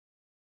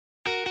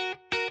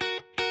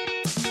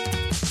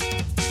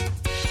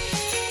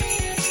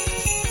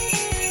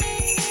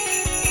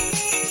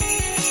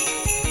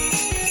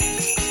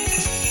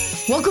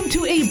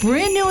to a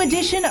brand new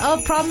edition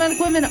of Problematic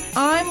Women.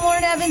 I'm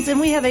Lauren Evans, and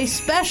we have a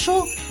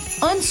special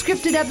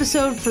unscripted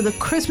episode for the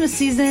Christmas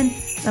season.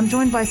 I'm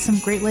joined by some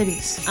great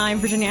ladies. I'm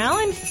Virginia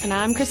Allen. And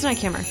I'm Kristen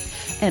Eichhammer.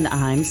 And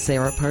I'm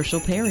Sarah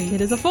Parshall-Perry.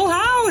 It is a full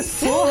house.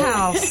 Full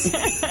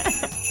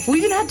house. We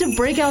even had to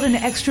break out an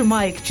extra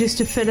mic just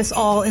to fit us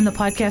all in the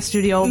podcast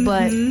studio,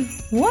 but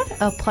what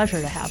a pleasure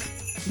to have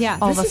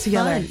all of us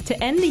together. Fun.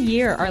 To end the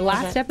year, our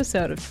last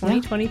episode of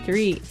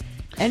 2023.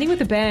 Ending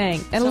with a bang.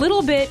 And a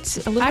little bit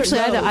Actually,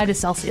 I had a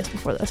Celsius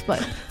before this,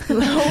 but...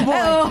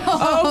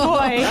 Oh,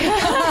 boy.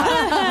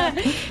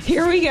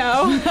 Here we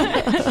go.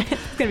 It's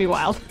going to be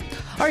wild.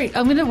 All right,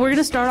 we're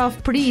gonna start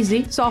off pretty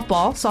easy.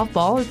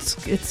 Softball.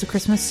 It's the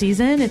Christmas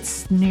season.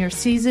 It's New Year's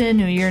season.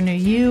 New Year, New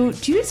You.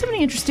 Do you guys have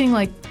any interesting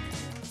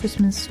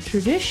Christmas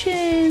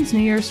traditions, New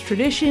Year's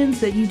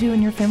traditions that you do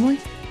in your family?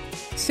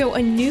 So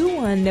a new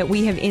one that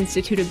we have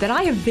instituted that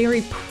I have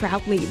very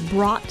proudly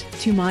brought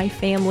to my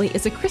family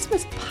is a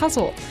Christmas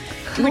puzzle,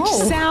 which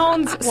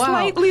sounds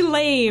slightly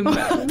lame.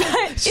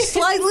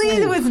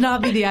 Slightly would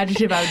not be the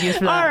adjective I would use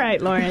for that. All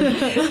right, Lauren.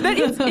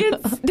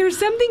 But there's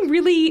something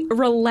really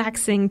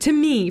relaxing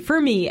for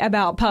me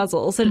about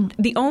puzzles. And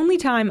the only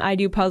time I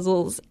do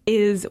puzzles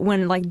is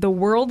when the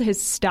world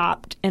has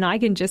stopped and I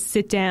can just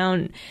sit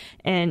down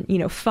and,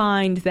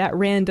 find that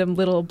random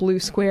little blue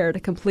square to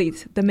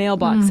complete the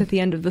mailbox at the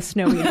end of the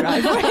snowy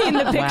driveway in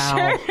the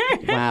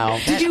picture. Wow.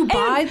 Did you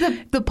buy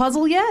the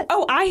puzzle yet?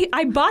 Oh,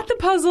 I bought the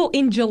puzzle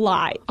in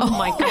July. Oh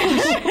my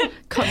gosh.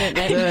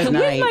 Commitment. Good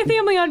night. With my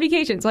family on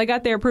vacation, so I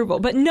got their approval.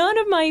 But none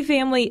of my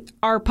family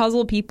are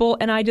puzzle people,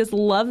 and I just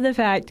love the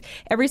fact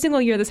every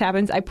single year this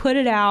happens, I put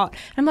it out.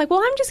 I'm like,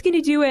 well, I'm just going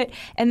to do it.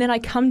 And then I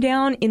come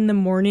down in the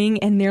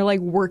morning, and they're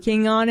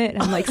working on it.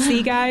 And I'm like,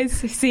 see, guys?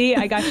 See?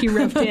 I got you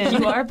roped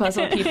in. You are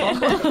puzzle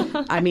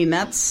people. I mean,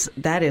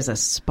 that is a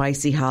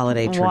spicy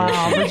holiday tradition.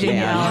 Wow,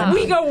 Virginia Allen.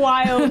 We go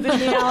wild in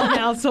the Allen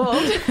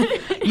household.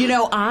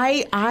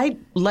 I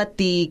let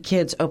the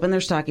kids open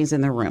their stockings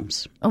in their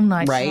rooms. Oh,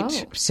 nice.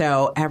 Right? Oh.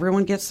 So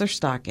everyone gets their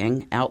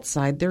stocking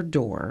outside their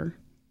door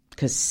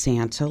because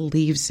Santa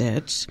leaves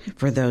it,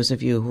 for those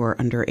of you who are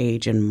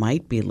underage and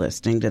might be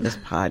listening to this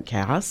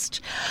podcast.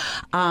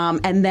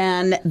 And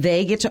then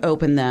they get to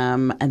open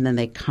them, and then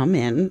they come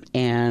in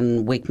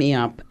and wake me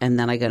up, and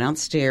then I go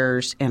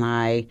downstairs, and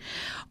I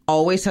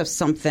always have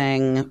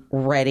something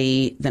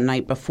ready the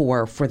night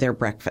before for their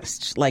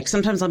breakfast.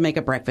 Sometimes I'll make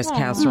a breakfast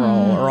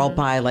casserole, or I'll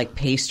buy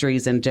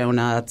pastries and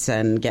donuts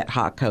and get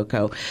hot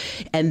cocoa.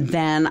 And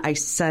then I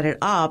set it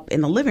up in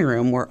the living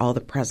room where all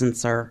the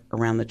presents are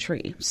around the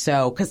tree.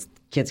 So, because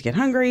kids get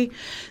hungry,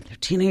 they're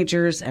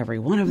teenagers, every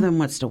one of them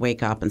wants to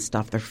wake up and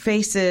stuff their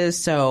faces.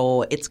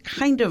 So it's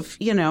kind of,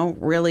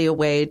 really a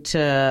way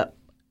to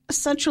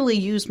essentially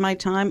use my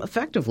time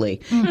effectively.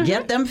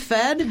 Get them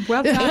fed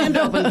and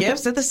open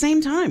gifts at the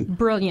same time.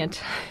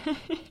 Brilliant.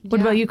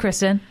 What about you,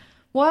 Kristen?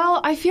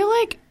 Well, I feel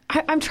like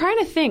I'm trying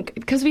to think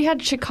because we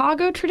had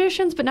Chicago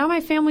traditions, but now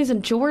my family's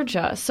in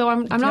Georgia, so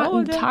I'm not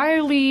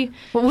entirely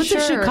What's sure.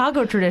 the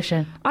Chicago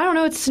tradition? I don't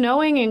know. It's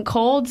snowing and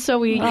cold, so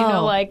we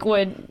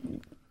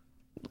would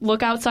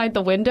look outside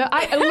the window.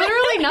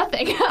 Literally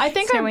nothing. I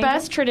think our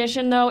best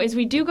tradition, though, is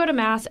we do go to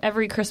Mass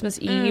every Christmas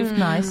Eve.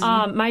 Nice.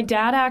 My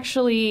dad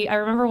actually, I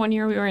remember one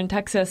year we were in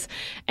Texas,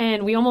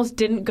 and we almost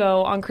didn't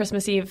go on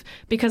Christmas Eve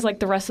because,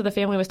 the rest of the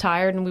family was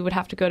tired, and we would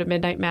have to go to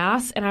midnight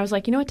Mass. And I was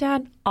like, you know what,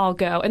 Dad? I'll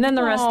go. And then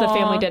the rest of the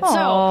family did.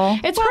 So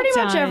it's pretty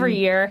much every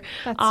year.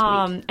 That's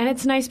sweet. And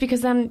it's nice because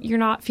then you're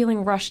not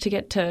feeling rushed to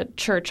get to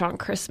church on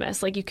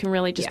Christmas. You can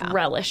really just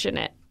relish in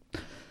it.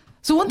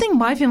 So one thing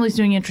my family's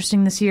doing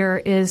interesting this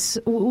year is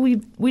we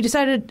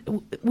decided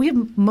we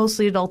have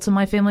mostly adults in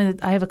my family.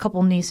 I have a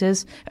couple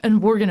nieces,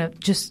 and we're going to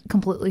just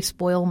completely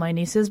spoil my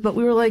nieces. But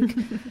we were like,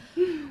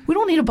 we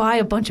don't need to buy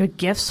a bunch of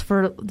gifts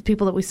for the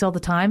people that we see all the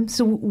time.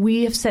 So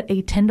we have set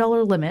a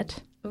 $10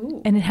 limit,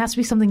 and it has to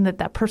be something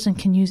that person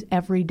can use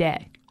every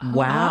day.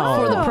 Wow.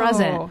 For the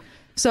present.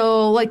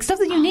 So stuff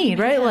that you need,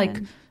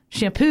 right?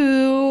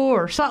 Shampoo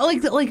or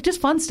just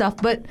fun stuff.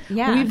 But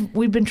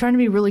we've been trying to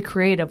be really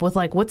creative with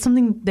what's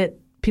something that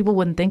people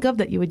wouldn't think of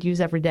that you would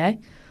use every day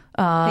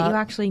that you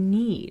actually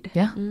need.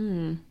 Yeah.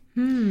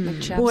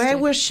 Boy, I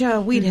wish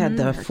we'd had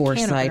the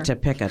foresight to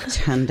pick a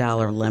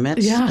 $10 limit.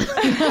 Yeah.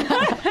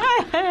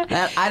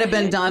 I'd have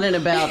been done in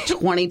about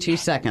 22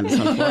 seconds,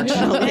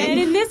 unfortunately.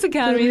 And in this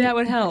economy, that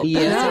would help.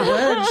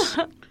 Yes, it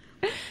would.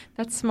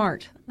 That's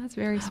smart. That's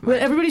very smart. But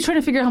everybody's trying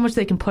to figure out how much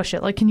they can push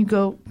it. Can you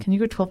go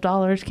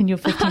 $12? Can you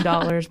go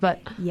 $15? But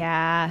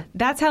yeah,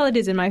 that's how it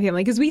is in my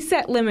family because we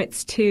set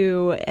limits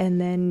too,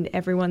 and then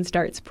everyone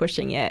starts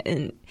pushing it.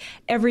 And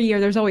every year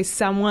there's always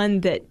someone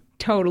that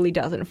totally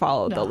doesn't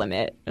follow the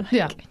limit.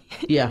 Yeah.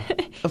 Yeah, of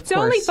course. It's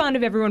only fun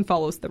if everyone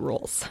follows the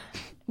rules.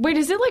 Wait,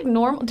 is it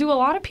normal? Do a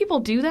lot of people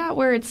do that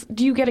where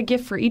do you get a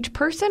gift for each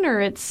person or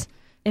it's...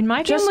 In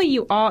my family,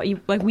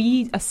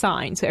 we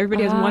assign. So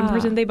everybody has one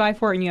person they buy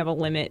for, and you have a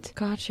limit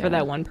for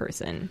that one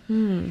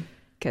person.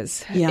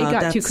 because it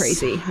got too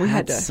crazy. We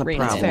had to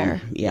rein it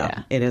in.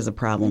 Yeah, it is a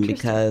problem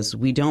because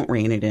we don't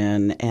rein it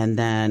in. And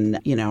then,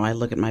 I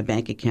look at my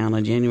bank account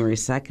on January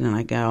 2nd and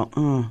I go,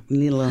 oh, we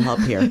need a little help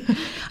here.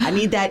 I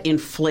need that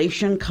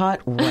inflation cut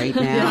right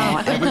now.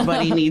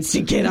 Everybody needs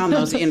to get on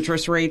those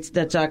interest rates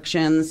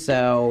deductions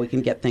so we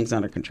can get things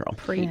under control.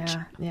 Preach.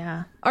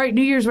 Yeah. All right,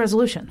 New Year's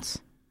resolutions.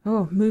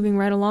 Oh, moving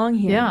right along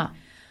here. Yeah.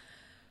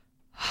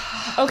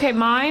 Okay,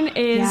 mine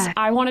is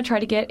I want to try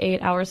to get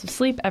 8 hours of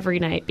sleep every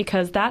night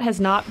because that has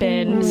not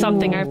been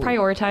something I've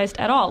prioritized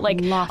at all. Like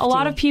Lofty. A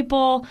lot of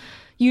people,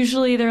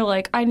 usually they're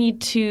like, I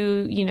need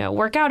to,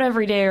 work out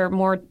every day or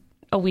more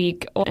a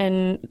week.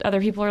 And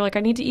other people are like, I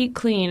need to eat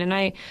clean. And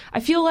I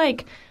feel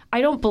like I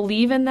don't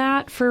believe in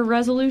that for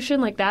resolution.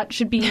 Like that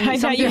should be I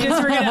thought you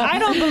just were going to, I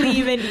don't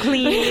believe in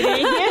clean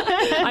eating.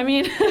 I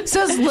mean,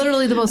 Says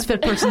literally the most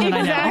fit person that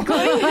I know.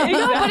 Exactly.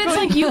 No, but it's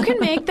like you can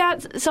make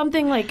that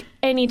something like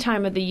any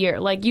time of the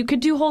year. Like you could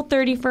do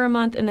Whole30 for a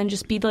month and then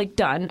just be like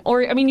done.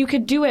 Or, I mean, you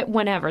could do it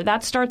whenever.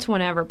 That starts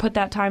whenever. Put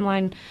that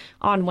timeline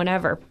on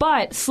whenever.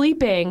 But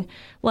sleeping,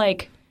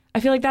 like, I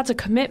feel like that's a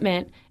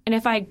commitment. And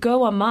if I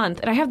go a month,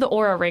 and I have the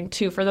Oura Ring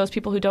too, for those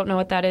people who don't know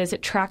what that is,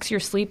 it tracks your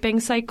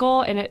sleeping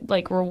cycle and it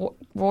like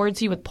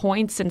rewards you with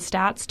points and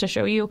stats to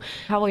show you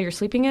how well your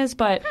sleeping is.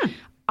 But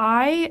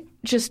I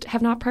just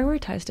have not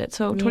prioritized it.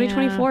 So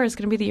 2024 is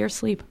going to be the year of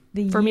sleep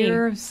for me. The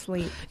year of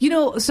sleep.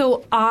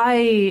 So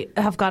I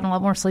have gotten a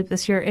lot more sleep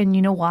this year, and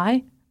you know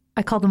why?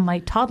 I call them my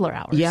toddler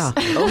hours. Yeah.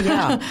 Oh,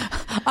 yeah.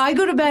 I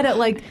go to bed at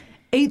like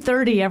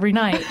 8:30 every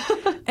night,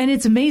 and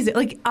it's amazing.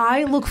 Like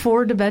I look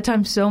forward to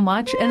bedtime so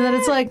much, and then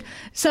it's like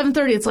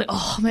 7:30. It's like,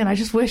 oh man, I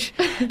just wish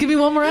give me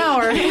one more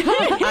hour.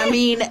 I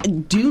mean,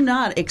 do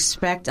not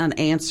expect an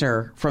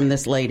answer from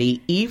this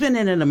lady, even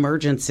in an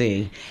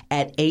emergency,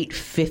 at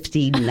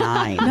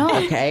 8:59. No.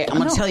 Okay, I'm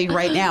going to tell you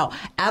right now,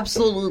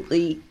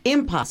 absolutely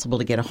impossible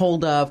to get a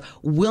hold of.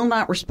 Will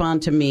not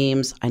respond to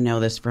memes. I know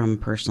this from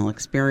personal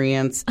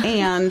experience.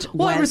 And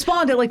I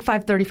respond at like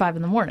 5:35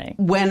 in the morning.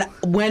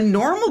 When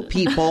normal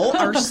people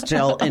are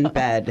still in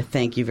bed.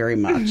 Thank you very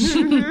much.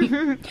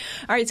 All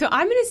right, so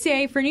I'm going to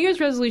say for New Year's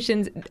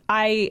resolutions,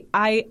 I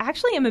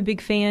actually am a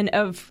big fan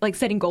of like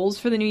setting goals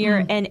for the new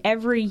year, and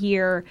every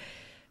year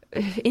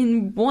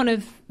in one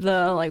of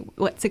the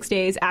 6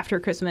 days after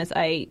Christmas,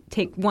 I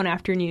take one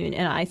afternoon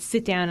and I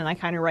sit down and I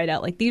kind of write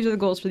out like these are the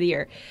goals for the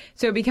year.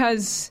 So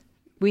because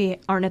we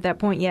aren't at that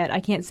point yet, I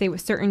can't say with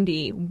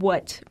certainty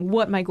what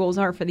my goals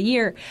are for the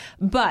year,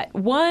 but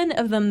one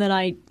of them that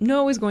I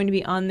know is going to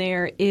be on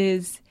there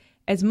is,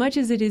 as much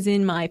as it is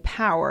in my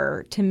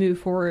power to move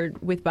forward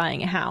with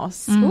buying a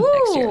house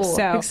next year.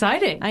 So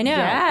exciting. I know.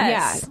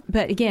 Yes. Yeah.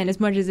 But again, as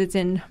much as it's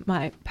in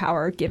my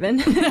power given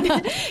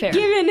the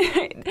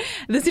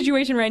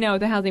situation right now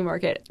with the housing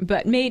market,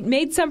 but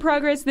made some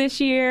progress this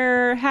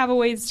year, have a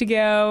ways to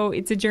go.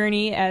 It's a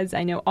journey, as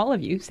I know all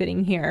of you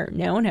sitting here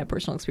know and have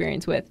personal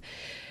experience with.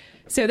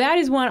 So that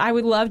is one I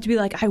would love to be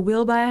like, I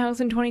will buy a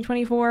house in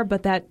 2024,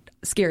 but that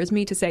scares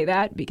me to say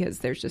that because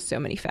there's just so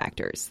many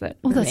factors that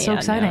that's so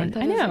exciting.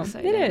 I know.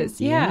 It is.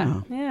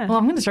 Yeah. Well,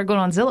 I'm going to start going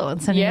on Zillow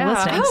and sending you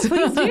listings. Oh,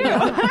 please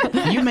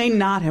do. You may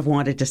not have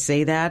wanted to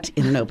say that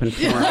in an open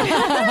forum.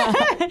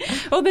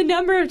 Well, the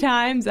number of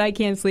times I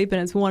can't sleep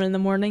and it's 1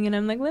 a.m. and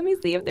I'm like, let me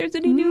see if there's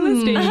any new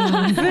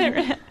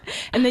listings.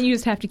 And then you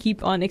just have to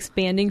keep on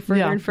expanding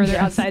further and further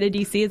outside of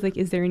DC. It's like,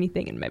 is there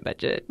anything in my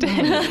budget?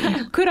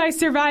 Could I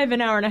survive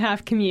an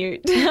hour-and-a-half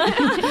commute?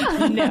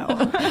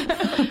 No.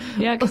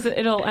 Yeah, because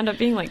it'll end up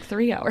being like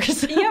 3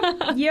 hours.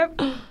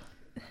 Yep.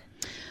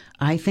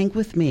 I think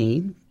with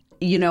me,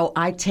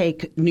 I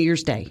take New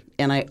Year's Day,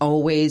 and I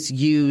always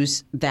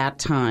use that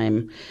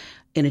time,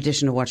 in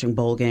addition to watching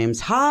bowl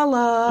games,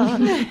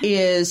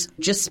 is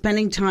just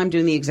spending time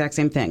doing the exact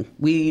same thing.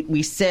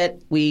 We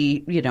sit,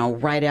 we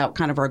write out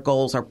kind of our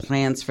goals, our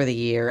plans for the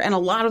year. And a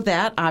lot of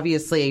that,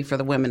 obviously, for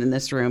the women in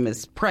this room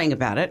is praying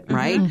about it,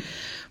 right?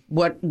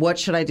 What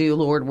should I do,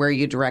 Lord? Where are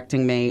you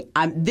directing me?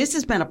 This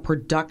has been a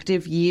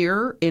productive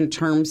year in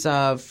terms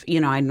of,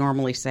 I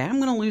normally say,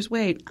 I'm going to lose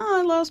weight. Oh,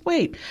 I lost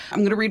weight. I'm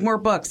going to read more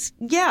books.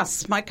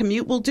 Yes, my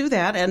commute will do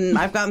that. And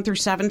I've gotten through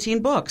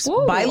 17 books.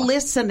 Ooh. By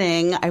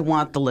listening, I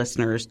want the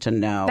listeners to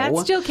know. That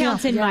still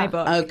counts in my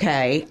book.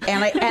 Okay.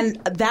 And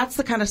that's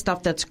the kind of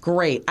stuff that's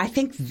great. I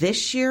think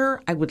this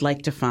year I would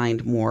like to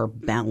find more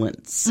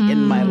balance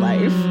in my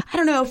life. I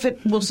don't know if it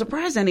will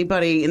surprise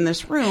anybody in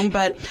this room,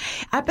 but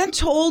I've been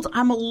told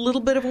I'm a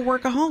little bit of a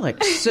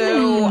workaholic.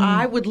 So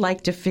I would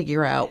like to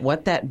figure out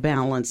what that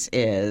balance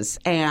is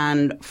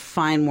and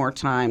find more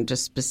time to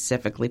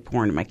specifically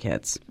pour into my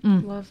kids.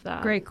 Love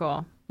that. Great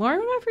call. Lauren,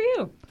 what about for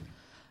you?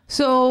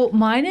 So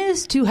mine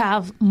is to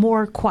have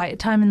more quiet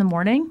time in the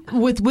morning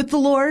with the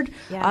Lord.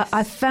 Yes.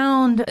 I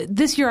found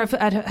this year I've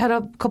had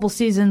a couple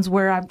seasons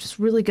where I'm just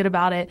really good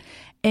about it.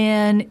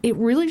 And it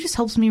really just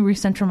helps me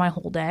recenter my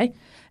whole day.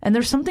 And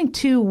there's something,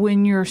 too,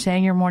 when you're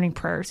saying your morning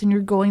prayers and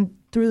you're going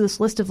through this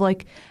list of,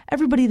 like,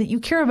 everybody that you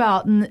care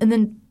about and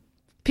then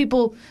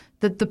people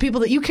that the people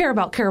that you care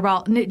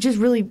about, and it just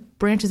really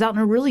branches out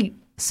in a really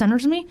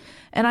centers me.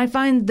 And I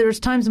find there's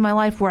times in my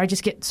life where I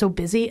just get so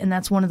busy, and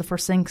that's one of the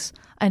first things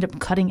I end up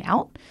cutting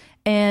out.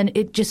 And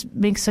it just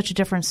makes such a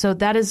difference. So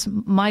that is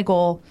my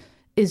goal,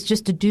 is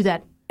just to do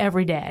that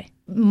every day,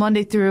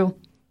 Monday through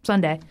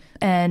Sunday.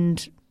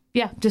 And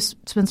yeah, just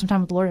spend some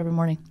time with the Lord every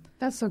morning.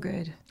 That's so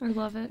good. I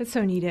love it. It's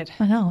so needed.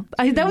 I know.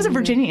 That was a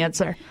Virginia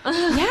answer. Yeah,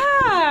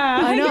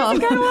 I know.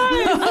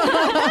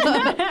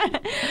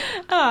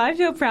 Oh, I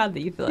feel proud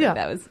that you feel like Yeah.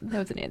 that was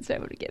an answer I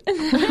would have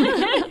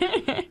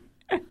given.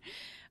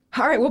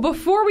 All right, well,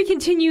 before we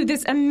continue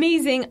this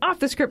amazing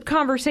off-the-script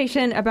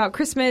conversation about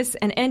Christmas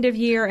and end of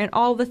year and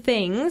all the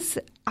things,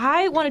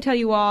 I want to tell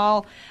you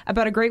all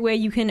about a great way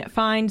you can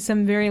find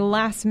some very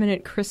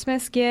last-minute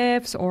Christmas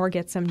gifts or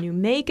get some new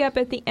makeup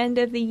at the end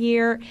of the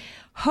year.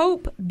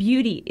 Hope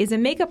Beauty is a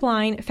makeup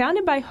line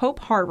founded by Hope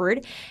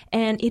Harvard,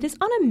 and it is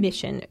on a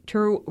mission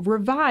to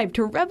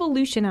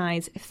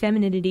revolutionize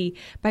femininity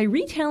by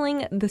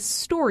retelling the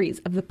stories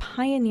of the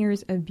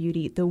pioneers of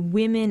beauty, the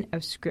women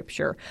of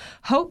Scripture.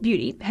 Hope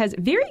Beauty has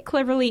very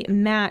cleverly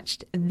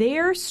matched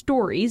their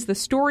stories, the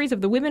stories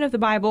of the women of the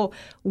Bible,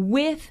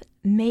 with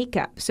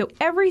makeup. So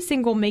every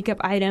single makeup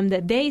item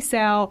that they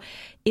sell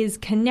is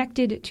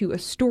connected to a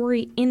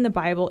story in the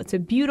Bible. It's a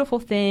beautiful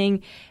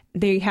thing.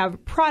 They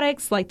have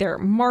products like their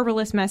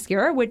Marvelous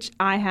Mascara, which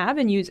I have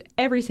and use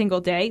every single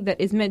day,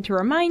 that is meant to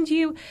remind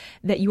you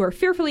that you are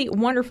fearfully,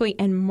 wonderfully,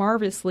 and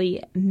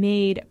marvelously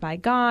made by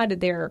God.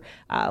 Their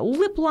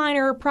lip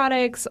liner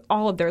products,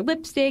 all of their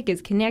lipstick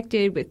is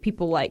connected with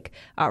people like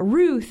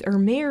Ruth or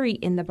Mary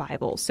in the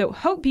Bible. So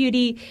Hope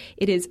Beauty,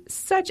 it is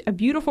such a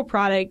beautiful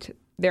product.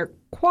 Their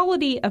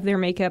quality of their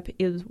makeup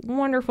is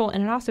wonderful,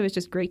 and it also is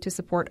just great to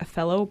support a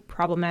fellow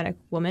problematic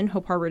woman.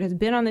 Hope Harvard has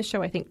been on this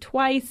show, I think,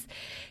 twice.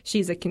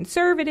 She's a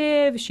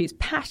conservative, she's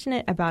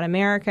passionate about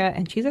America,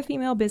 and she's a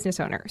female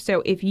business owner.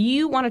 So if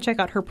you want to check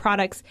out her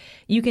products,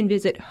 you can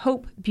visit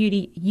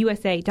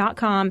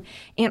hopebeautyusa.com,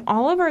 and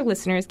all of our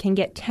listeners can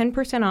get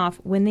 10%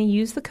 off when they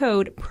use the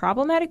code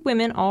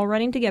ProblematicWomen, all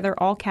running together,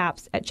 all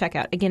caps, at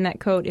checkout. Again, that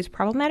code is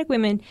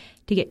ProblematicWomen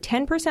to get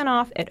 10%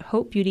 off at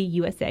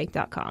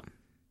hopebeautyusa.com.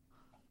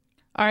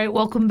 All right,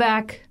 welcome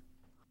back.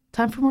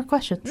 Time for more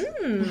questions.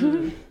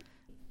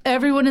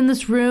 Everyone in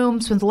this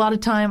room spends a lot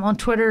of time on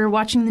Twitter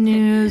watching the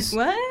news.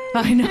 What?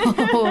 I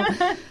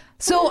know.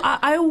 So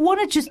I want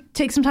to just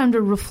take some time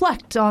to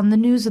reflect on the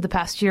news of the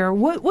past year.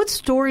 What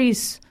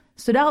stories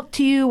stood out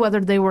to you, whether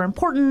they were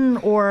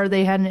important or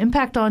they had an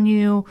impact on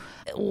you?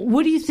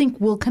 What do you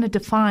think will kind of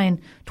define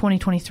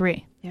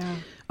 2023? Yeah.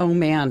 Oh,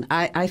 man.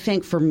 I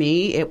think for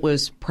me, it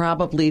was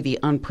probably the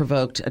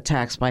unprovoked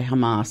attacks by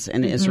Hamas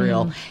in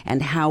Israel,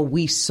 and how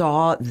we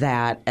saw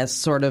that as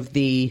sort of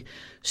the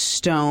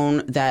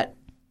stone that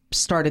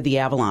started the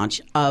avalanche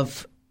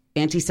of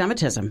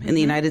anti-Semitism in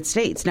the United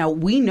States. Now,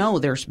 we know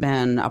there's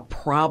been a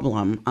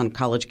problem on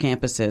college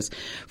campuses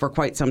for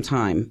quite some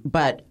time,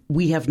 but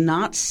we have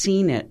not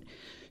seen it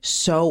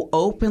so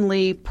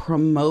openly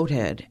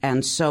promoted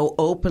and so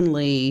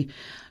openly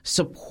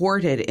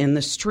supported in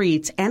the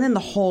streets and in the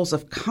halls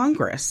of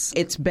Congress.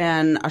 It's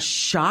been a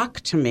shock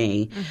to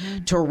me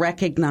to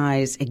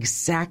recognize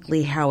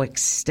exactly how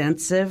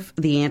extensive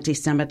the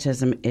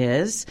anti-Semitism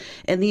is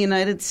in the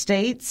United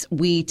States.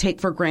 We take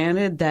for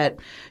granted that,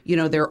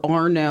 there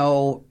are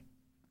no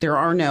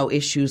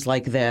issues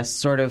like this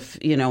sort of,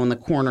 in the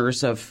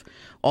corners of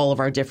all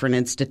of our different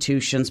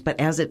institutions. But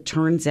as it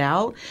turns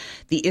out,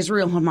 the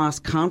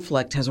Israel-Hamas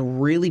conflict has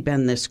really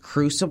been this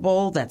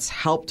crucible that's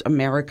helped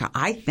America,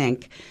 I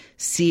think,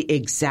 see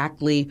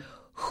exactly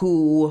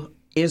who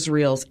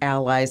Israel's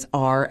allies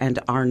are and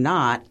are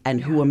not,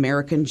 and who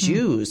American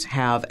Jews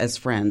have as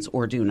friends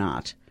or do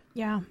not.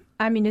 Yeah.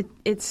 I mean,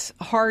 it's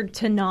hard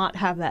to not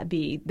have that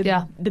be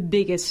the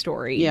biggest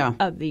story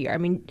of the year. I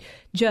mean,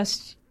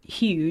 just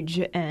huge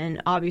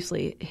and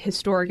obviously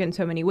historic in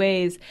so many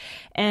ways.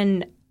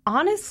 And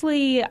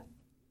honestly,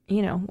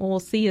 we'll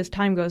see as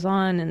time goes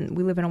on, and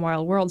we live in a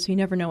wild world, so you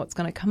never know what's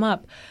going to come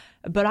up.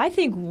 But I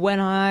think when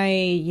I,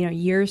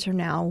 years from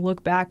now,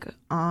 look back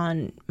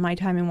on my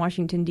time in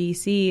Washington,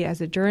 D.C.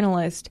 as a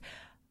journalist,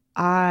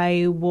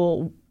 I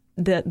will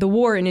the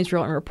war in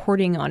Israel and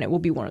reporting on it will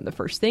be one of the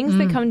first things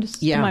that comes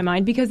to my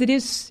mind, because it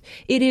is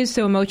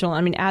so emotional.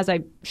 I mean, as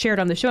I shared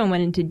on the show and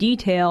went into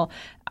detail,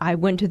 I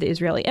went to the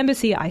Israeli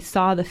embassy. I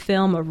saw the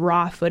film of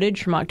raw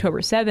footage from October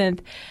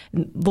 7th.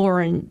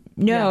 Lauren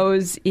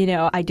knows,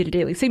 I did a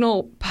Daily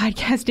Signal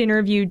podcast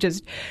interview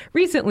just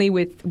recently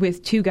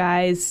with two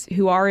guys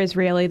who are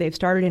Israeli. They've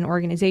started an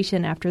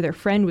organization after their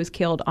friend was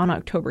killed on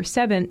October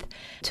 7th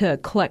to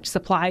collect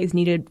supplies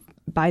needed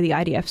by the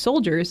IDF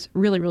soldiers.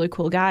 Really, really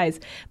cool guys.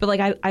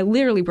 But I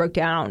literally broke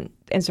down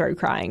and started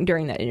crying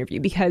during that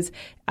interview, because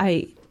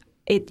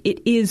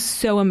it is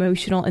so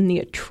emotional, and the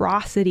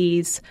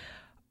atrocities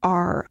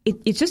are,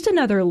 it's just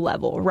another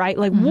level, right?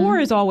 War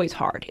is always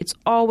hard. It's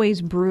always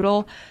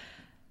brutal.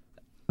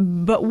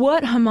 But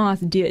what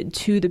Hamas did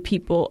to the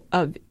people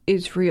of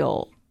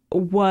Israel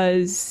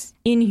was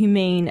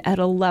inhumane at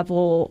a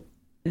level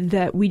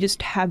that we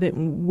just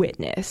haven't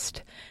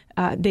witnessed.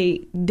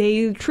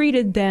 They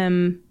treated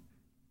them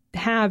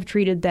have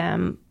treated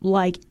them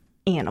like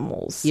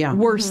animals,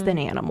 worse than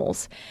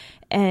animals.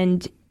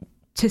 And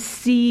to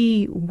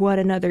see what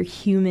another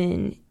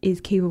human is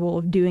capable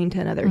of doing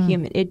to another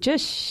human, it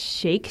just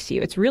shakes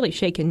you. It's really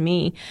shaken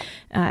me.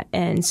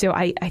 And so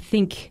I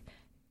think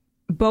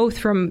both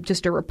from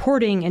just a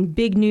reporting and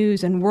big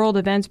news and world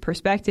events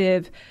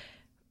perspective,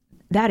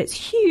 that is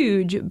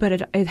huge, but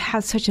it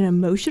has such an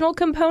emotional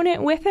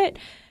component with it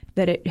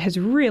that it has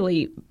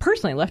really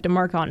personally left a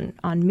mark on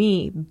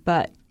me,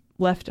 but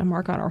left a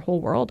mark on our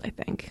whole world, I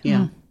think.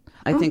 Yeah,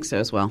 I think so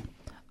as well.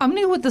 I'm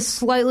going to go with a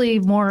slightly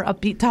more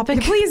upbeat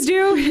topic. Please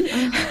do.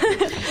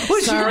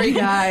 Sorry,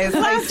 guys.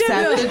 I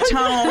set the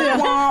tone.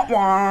 Wah,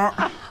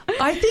 wah.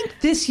 I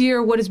think this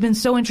year what has been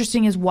so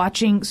interesting is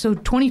watching. So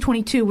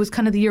 2022 was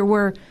kind of the year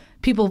where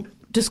people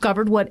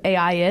discovered what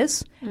AI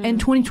is. And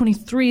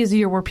 2023 is the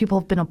year where people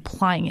have been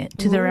applying it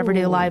to their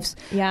everyday lives.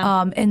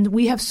 Yeah. And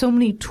we have so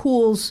many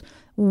tools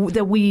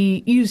that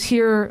we use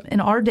here in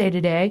our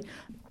day-to-day.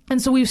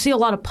 And so we see a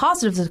lot of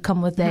positives that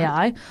come with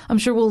AI. I'm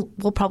sure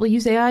we'll probably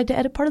use AI to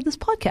edit part of this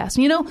podcast,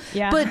 you know?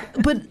 Yeah.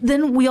 But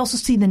then we also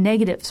see the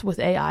negatives with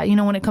AI, you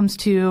know, when it comes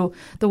to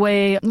the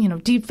way, you know,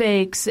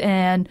 deepfakes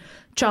and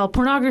child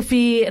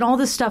pornography and all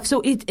this stuff.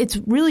 So it's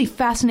really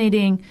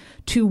fascinating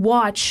to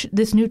watch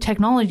this new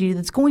technology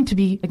that's going to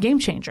be a game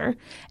changer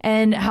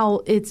and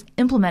how it's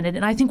implemented.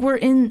 And I think we're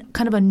in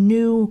kind of a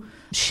new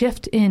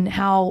shift in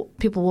how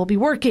people will be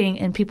working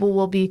and people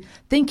will be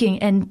thinking,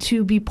 and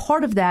to be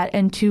part of that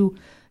and to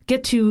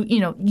get to, you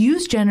know,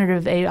 use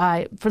generative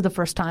AI for the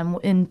first time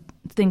in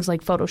things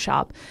like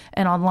Photoshop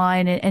and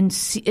online and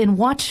see, and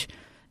watch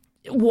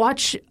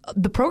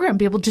the program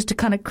be able just to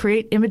kind of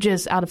create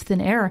images out of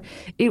thin air.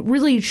 It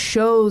really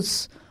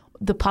shows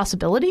the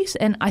possibilities,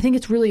 and I think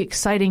it's really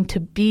exciting to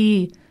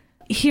be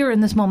here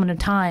in this moment in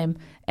time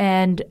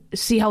and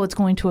see how it's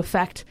going to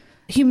affect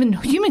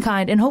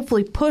humankind and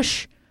hopefully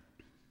push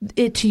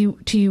it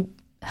to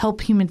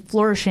help human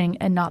flourishing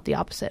and not the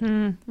opposite.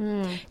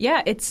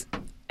 Yeah, it's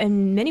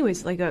in many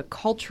ways like a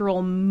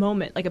cultural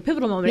moment, like a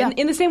pivotal moment.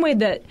 In the same way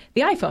that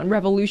the iPhone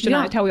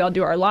revolutionized how we all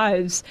do our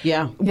lives.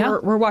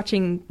 We're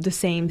watching the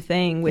same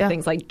thing with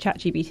things like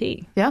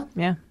ChatGPT. Yeah.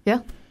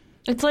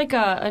 It's like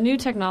a new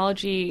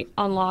technology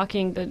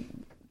unlocking the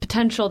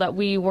potential that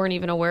we weren't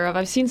even aware of.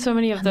 I've seen so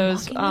many of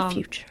those. The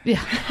future.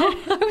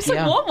 I was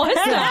like, what was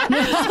that?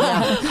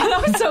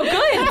 That was so good.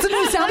 It's a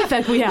new sound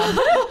effect we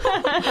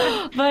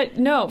have. But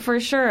no, for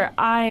sure.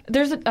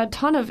 There's a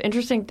ton of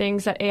interesting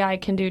things that AI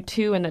can do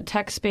too in the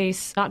tech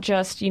space, not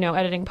just, you know,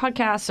 editing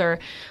podcasts or,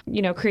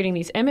 you know, creating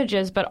these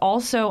images, but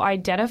also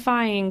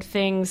identifying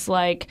things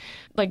like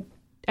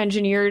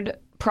engineered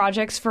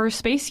projects for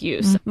space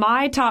use.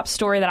 My top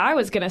story that I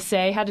was going to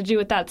say had to do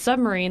with that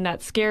submarine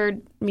that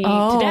scared me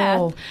to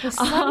death. The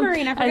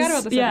submarine. I forgot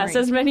about the submarine. Yes,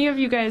 as many of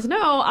you guys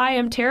know, I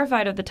am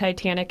terrified of the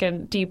Titanic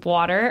and deep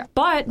water.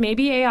 But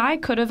maybe AI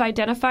could have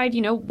identified,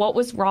 you know, what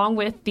was wrong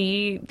with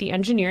the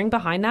engineering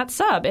behind that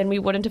sub, and we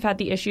wouldn't have had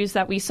the issues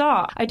that we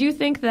saw. I do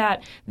think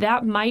that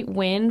might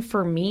win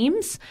for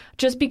memes,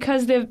 just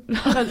because the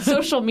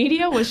social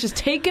media was just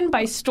taken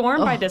by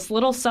storm by this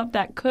little sub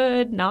that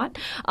could not.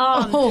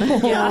 I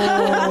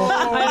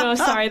know,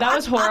 sorry, that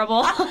was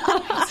horrible.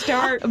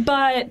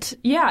 But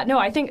yeah, no,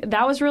 I think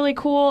that was really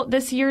cool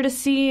this year to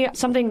see.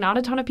 Something not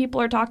a ton of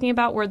people are talking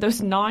about were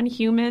those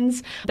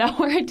non-humans that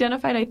were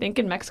identified, I think,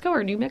 in Mexico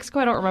or New Mexico.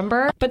 I don't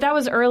remember. But that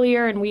was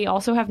earlier, and we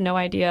also have no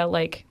idea,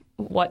 like,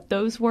 what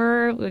those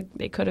were.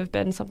 They could have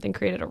been something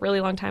created a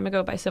really long time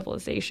ago by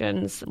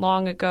civilizations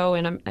long ago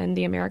in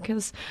the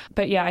Americas.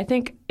 But yeah, I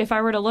think if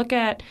I were to look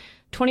at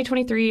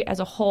 2023 as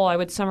a whole, I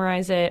would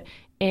summarize it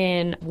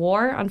in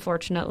war,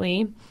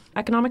 unfortunately,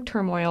 economic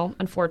turmoil,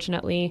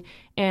 unfortunately,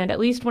 and at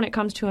least when it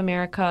comes to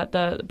America,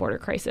 the border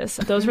crisis.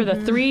 Those were the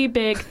three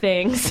big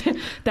things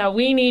that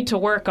we need to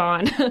work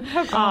on.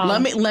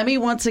 Let me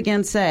once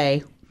again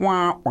say,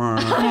 wah, wah.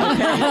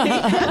 Okay.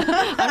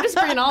 I'm just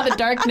bringing all the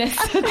darkness.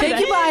 Thank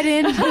you,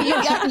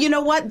 Biden. You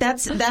know what?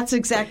 That's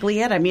exactly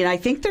it. I mean, I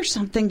think there's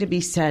something to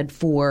be said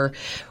for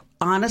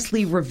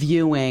honestly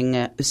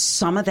reviewing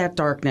some of that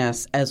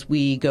darkness as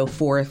we go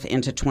forth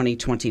into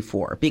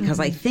 2024, because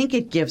I think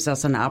it gives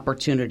us an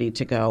opportunity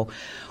to go,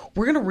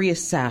 we're going to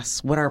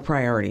reassess what our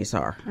priorities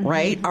are,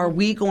 right? Are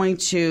we going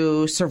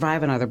to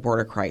survive another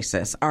border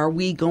crisis? Are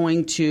we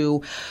going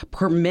to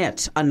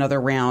permit another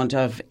round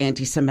of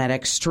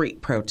anti-Semitic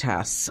street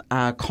protests,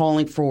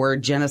 calling for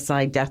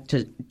genocide, death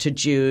to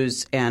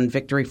Jews, and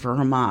victory for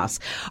Hamas?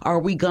 Are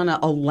we going to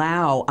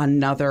allow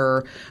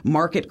another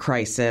market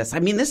crisis? I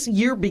mean, this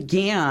year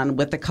began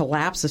with the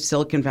collapse of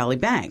Silicon Valley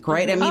Bank,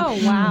 right? I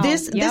mean,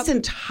 this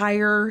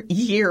entire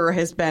year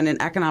has been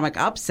an economic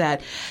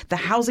upset. The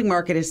housing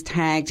market is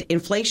tanked.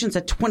 Inflation's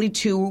at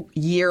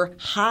 22-year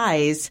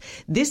highs.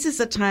 This is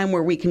a time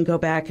where we can go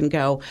back and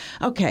go,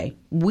 okay,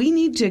 we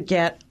need to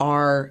get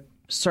our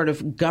sort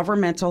of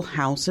governmental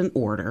house in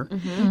order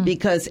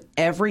because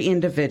every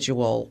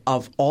individual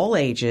of all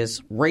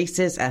ages,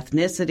 races,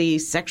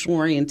 ethnicities, sexual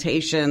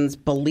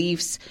orientations,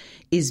 beliefs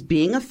is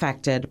being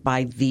affected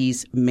by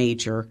these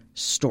major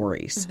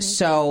stories.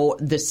 So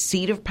the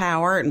seat of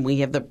power, and we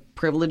have the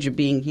privilege of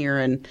being here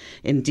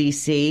in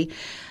D.C.,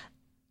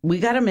 we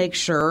got to make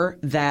sure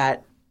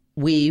that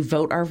we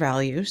vote our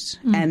values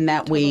and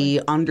that we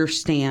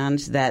understand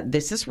that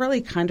this is really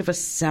kind of a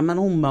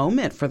seminal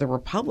moment for the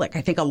Republic.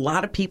 I think a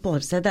lot of people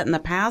have said that in the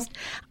past.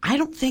 I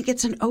don't think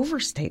it's an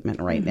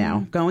overstatement right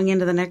now going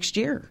into the next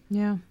year.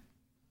 Yeah.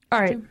 All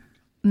right.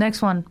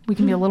 Next one. We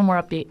can be a little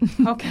more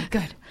upbeat. Okay,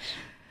 good.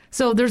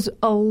 So there's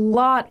a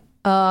lot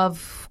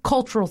of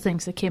cultural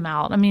things that came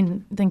out. I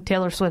mean, I think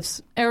Taylor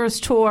Swift's Eras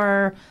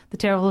Tour, the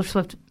Taylor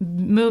Swift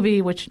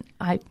movie, which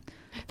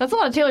That's a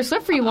lot of Taylor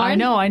Swift for you, Lauren. I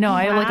know.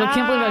 I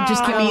can't believe I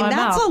just came out of my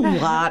that's mouth.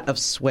 a lot of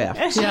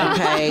Swift.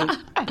 Okay.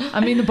 I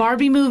mean, the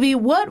Barbie movie.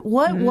 What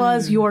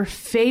was your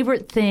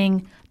favorite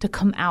thing to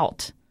come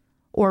out,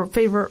 or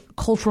favorite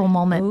cultural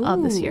moment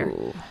of this year?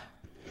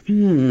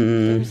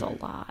 There's a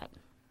lot.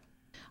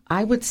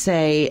 I would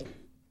say,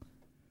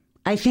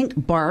 I think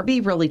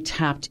Barbie really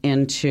tapped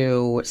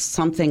into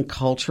something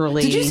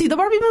culturally. Did you see the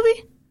Barbie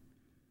movie?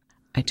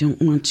 I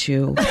don't want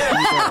to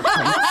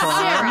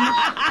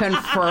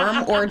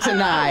confirm or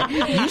deny.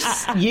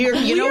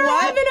 You know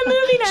what? Having a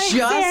movie night,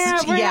 Sarah.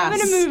 We're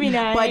having a movie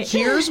night. But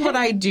here's what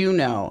I do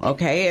know,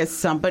 okay, as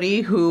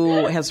somebody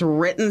who has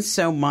written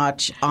so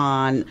much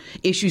on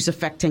issues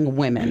affecting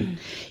women.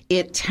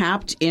 It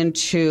tapped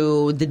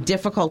into the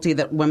difficulty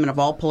that women of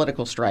all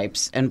political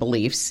stripes and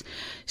beliefs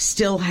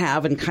still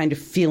have in kind of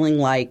feeling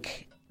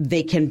like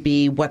they can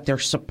be what they're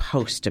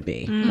supposed to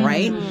be,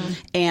 right?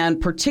 And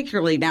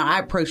particularly now I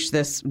approach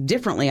this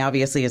differently,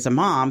 obviously, as a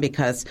mom,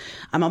 because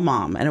I'm a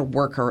mom and a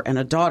worker and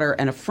a daughter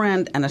and a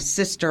friend and a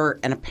sister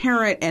and a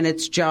parent. And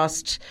it's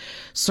just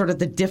sort of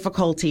the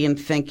difficulty in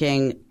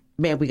thinking,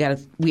 man, we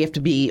have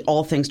to be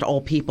all things to all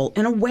people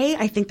in a way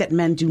I think that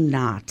men do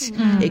not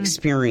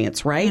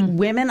experience, right?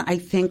 Women, I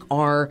think,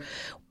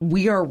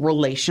 we are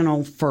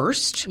relational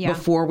first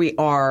before we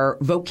are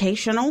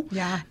vocational.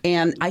 Yeah.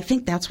 And I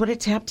think that's what it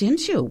tapped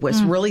into,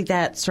 was really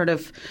that sort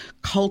of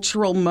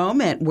cultural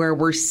moment where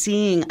we're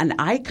seeing an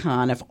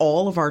icon of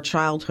all of our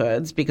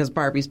childhoods, because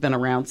Barbie's been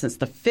around since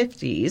the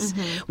 50s.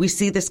 We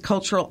see this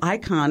cultural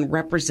icon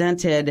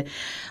represented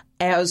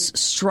as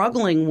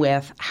struggling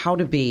with how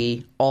to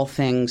be all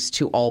things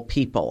to all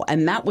people.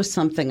 And that was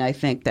something I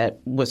think that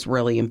was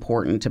really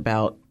important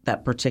about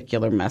that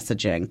particular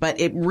messaging. But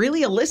it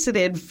really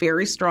elicited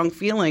very strong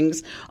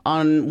feelings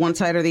on one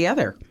side or the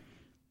other.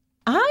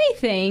 I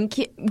think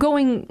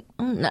going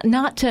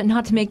not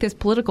to make this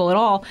political at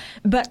all,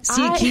 but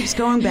it keeps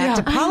going back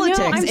to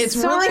politics. It's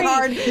really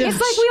hard. It's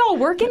like we all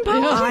work in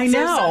politics I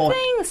know. or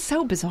something. It's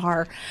so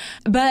bizarre.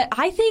 But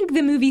I think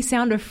the movie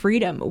Sound of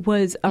Freedom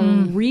was a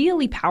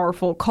really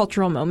powerful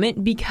cultural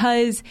moment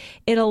because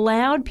it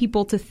allowed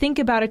people to think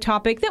about a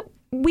topic that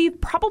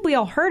we've probably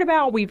all heard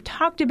about. We've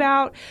talked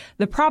about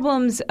the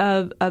problems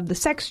of the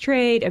sex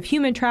trade, of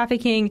human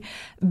trafficking.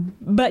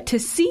 But to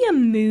see a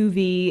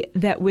movie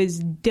that was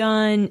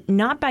done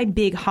not by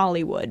big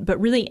Hollywood, but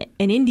really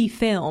an indie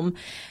film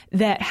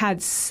that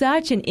had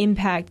such an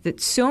impact,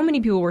 that so many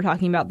people were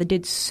talking about, that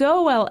did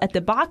so well at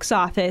the box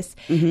office,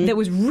 that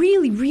was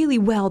really, really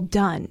well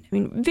done. I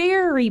mean,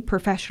 very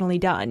professionally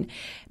done,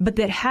 but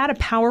that had a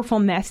powerful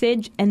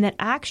message and that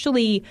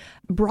actually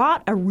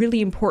brought a really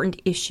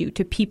important issue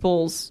to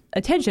people's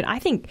attention. I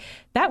think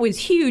that was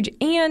huge.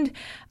 And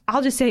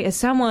I'll just say, as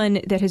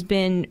someone that has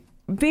been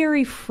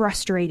very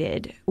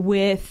frustrated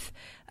with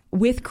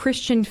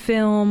Christian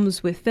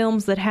films, with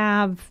films that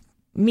have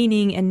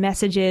meaning and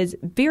messages,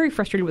 very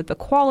frustrated with the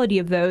quality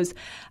of those,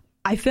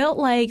 I felt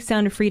like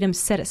Sound of Freedom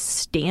set a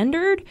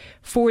standard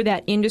for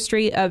that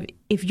industry of,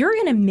 if you're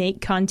going to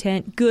make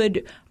content,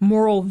 good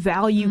moral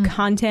value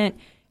content,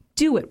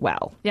 do it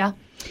well. Yeah.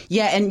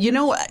 Yeah, and you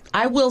know,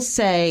 I will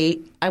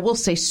say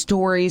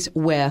stories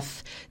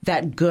with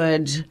that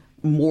good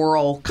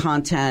moral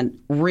content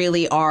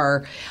really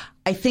are,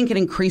 I think, in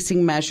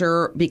increasing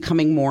measure,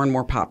 becoming more and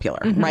more popular,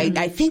 right?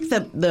 I think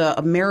that the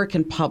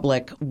American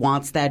public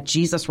wants that.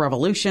 Jesus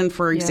Revolution,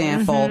 for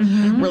example,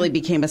 really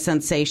became a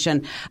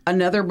sensation.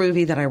 Another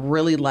movie that I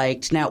really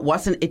liked, now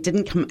it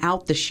didn't come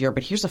out this year,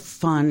 but here's a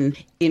fun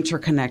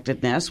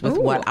interconnectedness with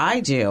what I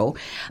do.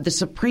 The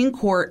Supreme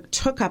Court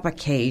took up a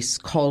case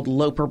called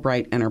Loper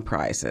Bright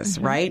Enterprises,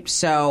 right?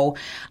 So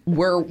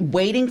we're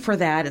waiting for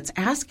that. It's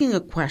asking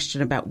a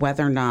question about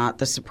whether or not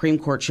the Supreme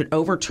Court should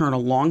overturn a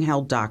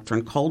long-held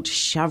doctrine called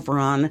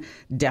Chevron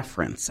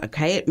deference.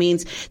 Okay, it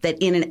means that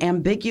in an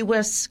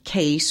ambiguous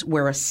case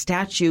where a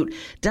statute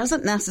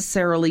doesn't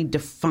necessarily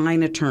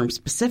define a term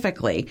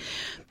specifically,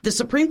 the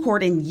Supreme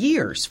Court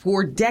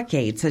for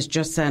decades has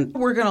just said,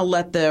 we're going to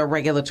let the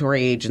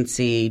regulatory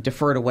agency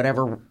defer to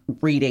whatever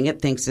reading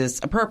it thinks is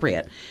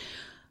appropriate.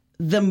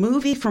 The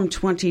movie from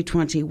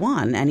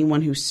 2021,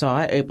 anyone who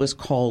saw it, it was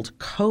called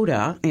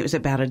Coda. It was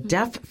about a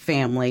deaf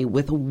family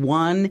with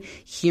one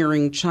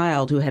hearing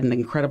child who had an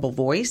incredible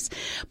voice.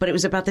 But it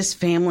was about this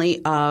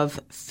family of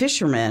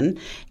fishermen,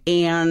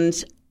 and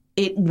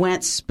it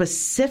went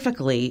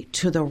specifically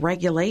to the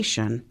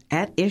regulation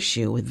at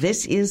issue.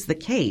 This is the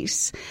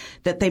case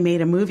that they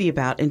made a movie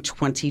about in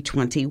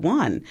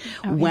 2021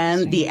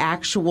 when the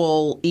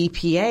actual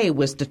EPA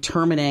was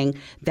determining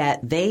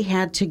that they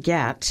had to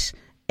get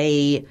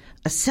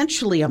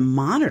essentially a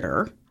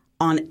monitor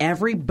on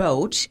every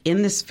boat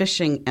in this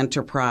fishing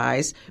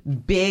enterprise,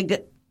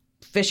 big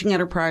fishing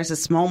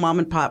enterprises, small mom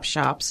and pop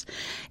shops.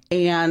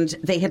 And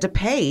they had to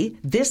pay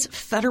this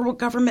federal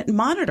government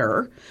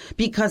monitor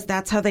because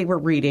that's how they were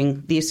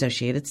reading the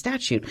associated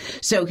statute.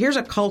 So here's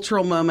a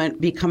cultural moment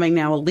becoming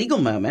now a legal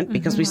moment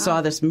because we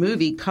saw this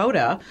movie,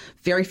 Coda,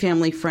 very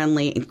family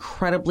friendly,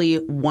 incredibly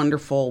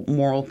wonderful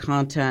moral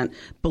content,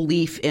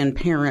 belief in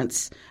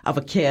parents of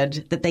a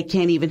kid that they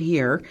can't even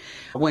hear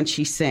when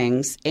she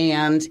sings.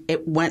 And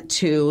it went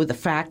to the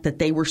fact that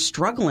they were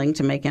struggling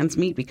to make ends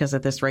meet because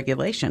of this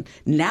regulation.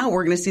 Now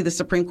we're going to see the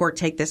Supreme Court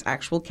take this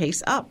actual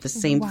case up. The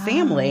same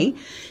family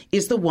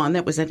is the one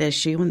that was at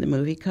issue in the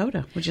movie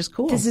Coda, which is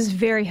cool. This is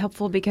very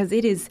helpful because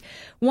it is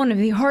one of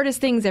the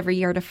hardest things every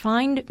year to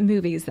find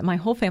movies that my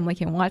whole family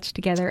can watch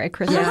together at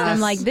Christmas. Yes. And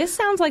I'm like, this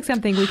sounds like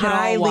something we could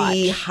all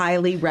watch.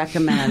 Highly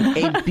recommend.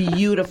 A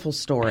beautiful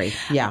story.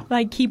 Yeah.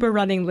 I keep a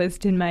running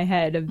list in my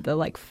head of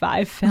the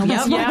 5 films.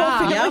 Yep. my whole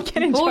family Yeah.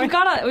 can enjoy. Well, we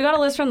got a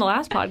list from the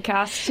last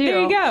podcast too.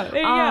 There you go.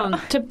 There you go.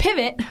 To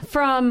pivot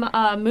from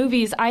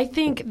movies, I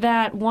think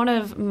that one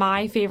of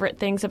my favorite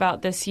things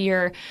about this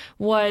year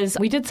was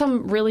we did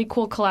some really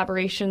cool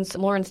collaborations.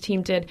 Lauren's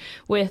team did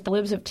with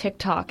Libs of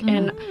TikTok,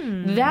 and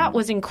that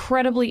was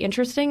incredibly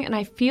interesting. And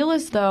I feel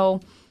as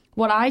though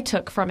what I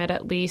took from it,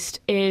 at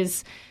least,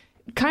 is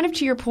kind of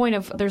to your point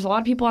of there's a lot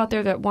of people out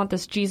there that want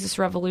this Jesus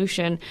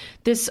revolution,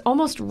 this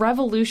almost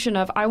revolution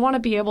of I want to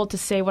be able to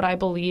say what I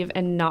believe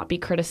and not be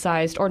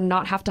criticized or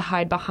not have to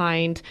hide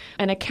behind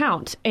an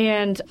account.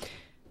 And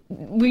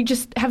we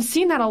just have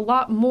seen that a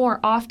lot more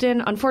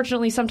often.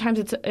 Unfortunately, sometimes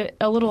it's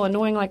a little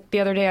annoying. Like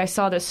the other day, I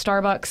saw this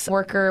Starbucks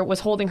worker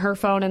was holding her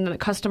phone and the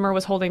customer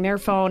was holding their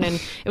phone. And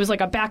it was like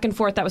a back and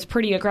forth that was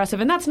pretty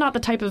aggressive. And that's not the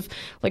type of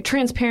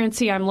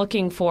transparency I'm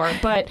looking for.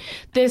 But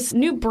this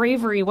new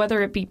bravery,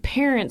 whether it be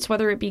parents,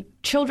 whether it be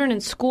children in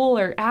school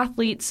or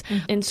athletes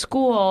in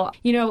school,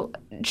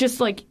 just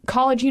like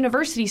college,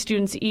 university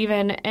students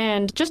even,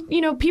 and just,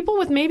 people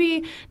with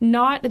maybe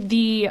not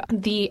the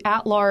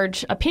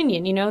at-large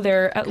opinion,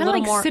 they're a little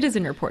like more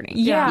citizen reporting.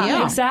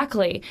 Yeah,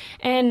 exactly.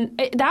 And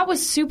that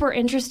was super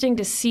interesting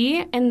to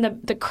see, and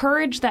the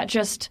courage that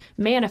just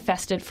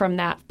manifested from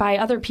that by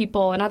other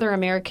people and other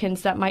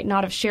Americans that might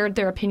not have shared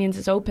their opinions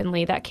as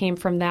openly that came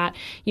from that.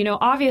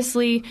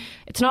 Obviously,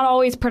 it's not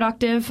always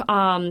productive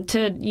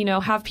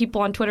to, have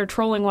people on Twitter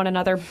trolling one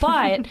another,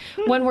 but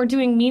when we're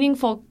doing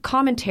meaningful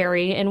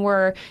commentary and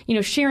we're,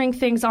 sharing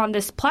things on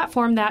this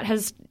platform that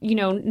has,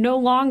 no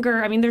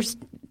longer, there's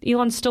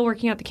Elon's still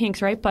working out the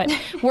kinks, right? But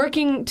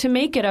working to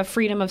make it a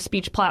freedom of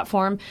speech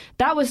platform,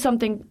 that was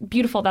something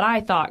beautiful that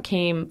I thought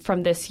came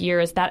from this year,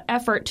 is that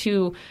effort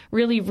to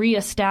really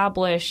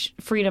reestablish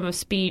freedom of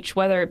speech,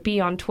 whether it be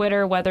on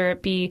Twitter, whether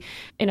it be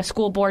in a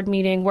school board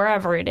meeting,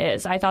 wherever it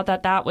is. I thought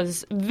that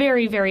was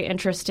very, very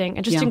interesting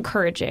and just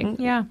encouraging.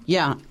 Yeah.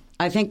 Yeah.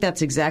 I think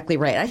that's exactly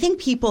right. I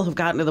think people have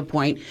gotten to the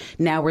point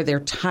now where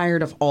they're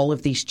tired of all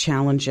of these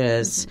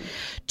challenges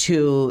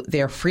to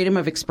their freedom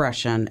of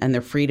expression and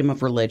their freedom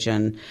of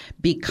religion,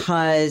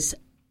 because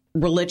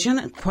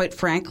religion, quite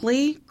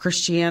frankly,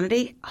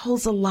 Christianity,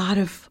 holds a lot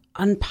of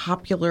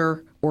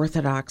unpopular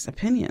Orthodox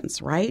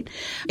opinions, right?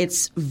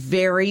 It's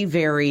very,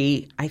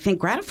 very, I think,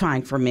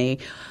 gratifying for me.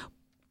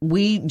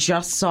 We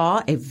just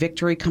saw a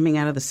victory coming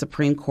out of the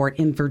Supreme Court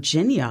in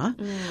Virginia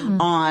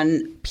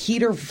on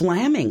Peter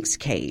Vlaming's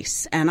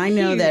case. And I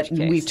know that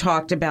we've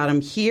talked about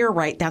him here,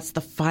 right? That's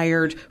the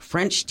fired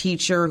French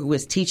teacher who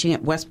was teaching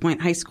at West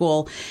Point High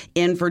School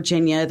in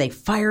Virginia. They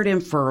fired him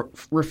for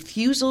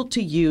refusal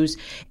to use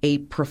a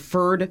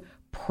preferred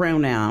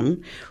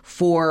pronoun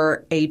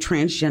for a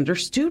transgender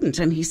student.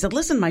 And he said,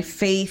 listen, my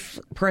faith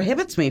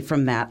prohibits me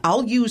from that.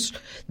 I'll use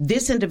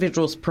this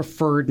individual's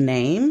preferred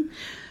name,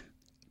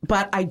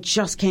 but I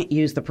just can't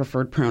use the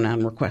preferred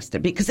pronoun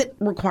requested because it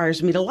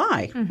requires me to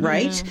lie,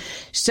 right?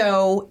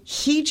 So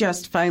he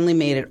just finally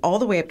made it all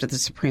the way up to the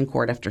Supreme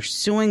Court after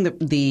suing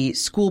the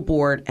school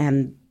board,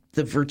 and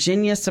the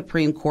Virginia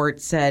Supreme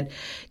Court said,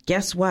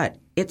 guess what?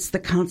 It's the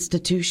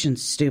Constitution,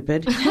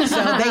 stupid.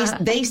 So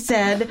they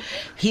said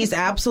he's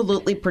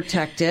absolutely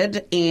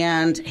protected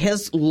and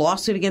his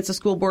lawsuit against the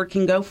school board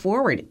can go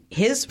forward.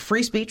 His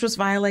free speech was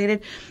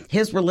violated.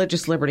 His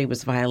religious liberty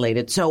was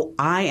violated. So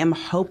I am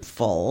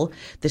hopeful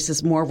this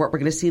is more of what we're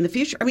going to see in the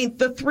future.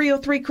 The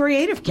 303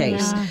 creative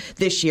case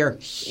this year,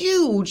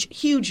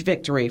 huge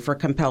victory for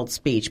compelled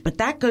speech. But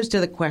that goes to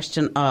the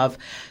question of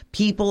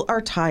people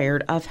are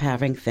tired of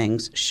having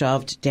things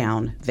shoved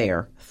down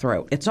their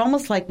throat. It's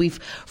almost like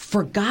we've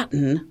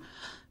forgotten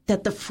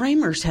that the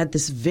framers had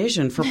this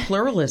vision for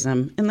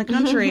pluralism in the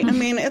country. I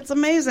mean, it's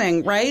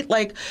amazing, right?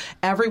 Like,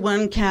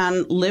 everyone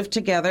can live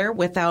together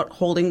without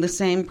holding the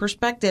same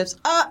perspectives,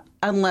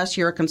 unless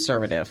you're a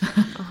conservative.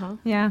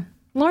 Yeah.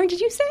 Lauren,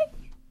 did you say?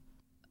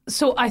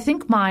 So I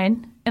think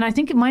mine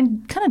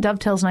kind of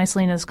dovetails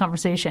nicely into this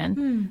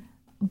conversation.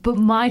 But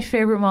my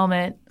favorite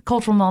moment,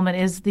 cultural moment,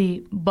 is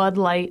the Bud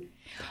Light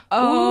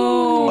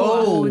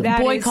that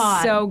boycott.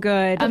 is so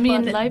good. I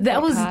mean, Bud Light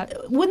that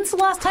boycott. when's the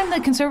last time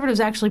that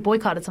conservatives actually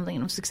boycotted something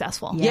and was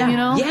successful? Yeah. You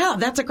know? Yeah,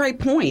 that's a great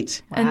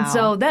point. And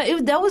so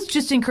that was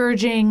just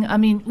encouraging. I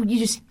mean, you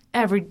just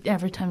every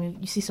time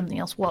you see something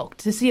else woke,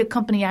 to see a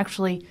company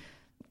actually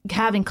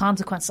having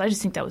consequences, I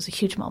just think that was a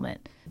huge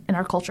moment in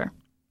our culture.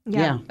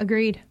 Yeah.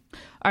 Agreed.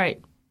 All right,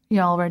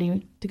 y'all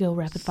ready to go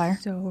rapid fire?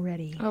 So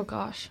ready. Oh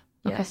gosh.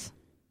 Yes.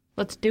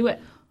 Let's do it.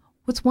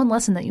 What's one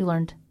lesson that you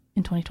learned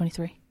in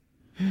 2023?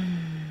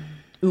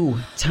 Ooh,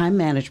 time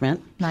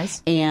management.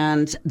 Nice.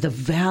 And the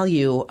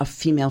value of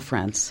female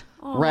friends,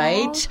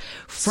 right?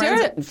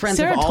 Friends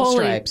Sarah of all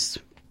totally- stripes.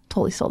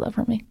 Totally stole that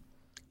from me.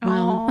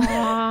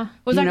 Aww.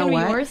 Was You that know going to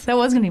what? be yours? That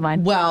was going to be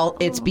mine. Well,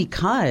 it's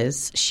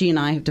because she and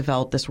I have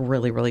developed this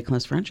really, really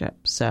close friendship.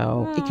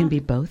 So it can be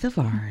both of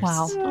ours.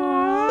 Wow.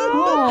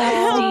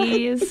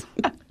 Besties.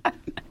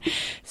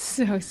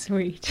 So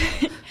sweet.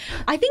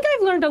 I think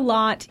I've learned a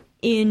lot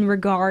in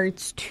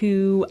regards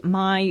to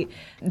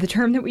the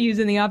term that we use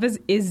in the office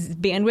is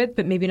bandwidth,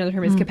 but maybe another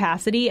term is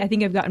capacity. I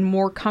think I've gotten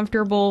more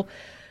comfortable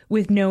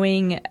with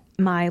knowing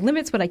my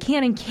limits, what I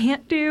can and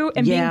can't do,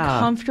 and being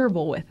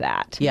comfortable with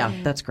that. Yeah,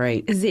 that's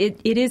great.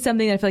 It is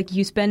something that I feel like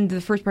you spend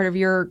the first part of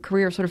your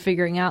career sort of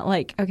figuring out,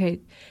 like, okay,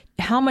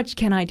 how much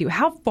can I do?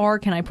 How far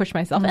can I push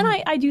myself? And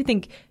I do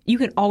think you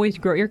can always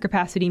grow your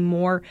capacity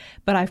more,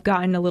 but I've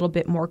gotten a little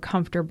bit more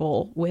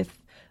comfortable with,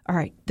 all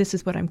right, this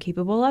is what I'm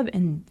capable of,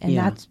 and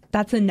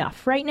that's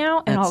enough right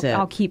now, and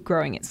I'll keep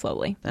growing it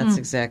slowly. That's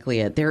exactly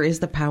it. There is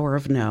the power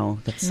of no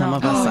that some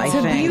of us, I It's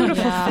a think,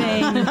 beautiful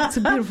thing. It's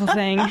a beautiful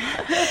thing.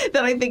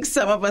 that I think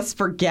some of us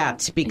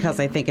forget because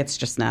I think it's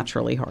just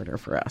naturally harder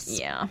for us.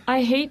 Yeah.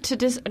 I hate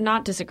to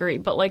not disagree,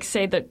 but like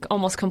say the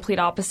almost complete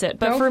opposite.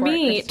 But Go for for it,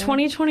 me, Kristen.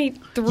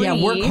 2023.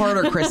 Yeah, work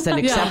harder, Kristen,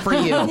 except for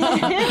you.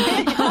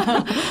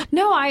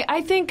 No,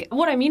 I think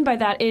what I mean by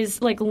that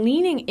is like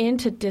leaning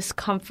into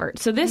discomfort.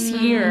 So this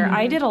year,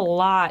 I did a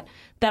lot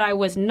that I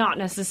was not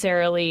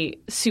necessarily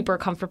super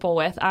comfortable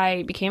with.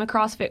 I became a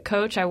CrossFit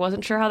coach. I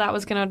wasn't sure how that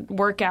was going to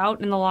work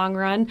out in the long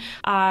run.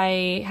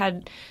 I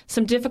had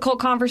some difficult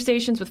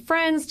conversations with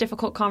friends,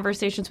 difficult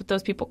conversations with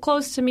those people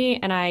close to me,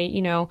 and I,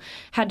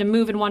 had to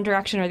move in one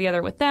direction or the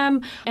other with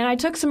them, and I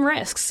took some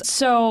risks.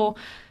 So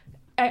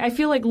I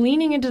feel like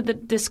leaning into the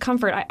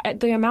discomfort,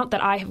 the amount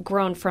that I have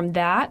grown from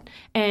that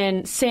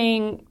and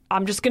saying,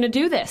 I'm just going to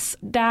do this.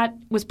 That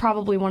was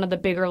probably one of the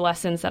bigger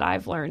lessons that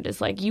I've learned is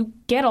like you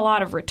get a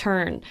lot of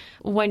return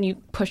when you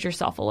push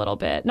yourself a little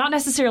bit. Not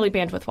necessarily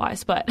bandwidth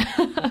wise, but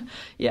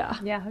yeah.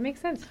 Yeah, that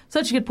makes sense.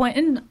 Such a good point.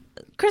 And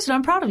Kristen,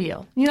 I'm proud of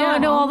you. I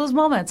know all those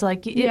moments.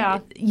 Like, you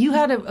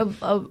had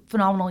a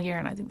phenomenal year,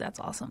 and I think that's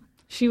awesome.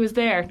 She was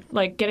there,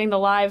 like getting the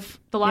live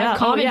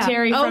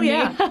commentary from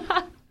me.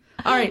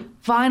 All right,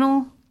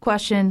 final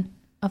question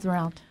of the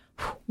round.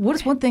 What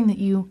is one thing that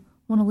you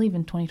want to leave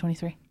in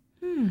 2023?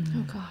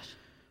 Oh gosh.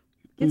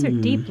 These are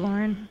deep,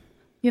 Lauren.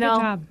 Good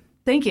job.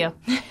 Thank you.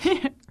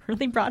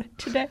 Really brought it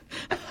today.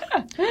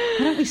 Why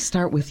don't we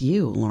start with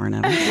you, Lauren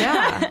Evans?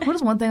 Yeah. What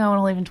is one thing I want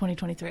to leave in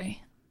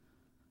 2023?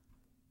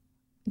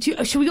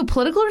 Should we go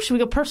political or should we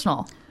go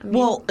personal?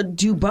 Well,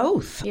 do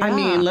both. I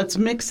mean, let's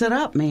mix it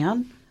up,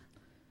 man.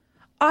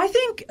 I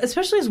think,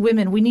 especially as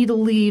women, we need to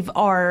leave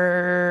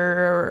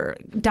our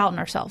doubt in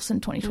ourselves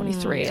in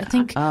 2023. I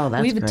think we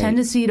have a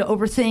tendency to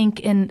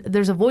overthink, and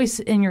there's a voice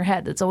in your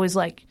head that's always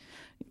like,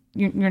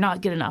 you're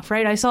not good enough,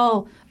 right? I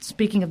saw,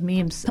 speaking of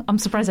memes, I'm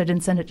surprised I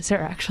didn't send it to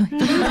Sarah, actually.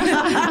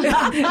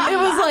 It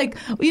was like,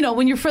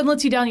 when your friend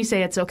lets you down, you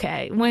say it's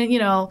okay. When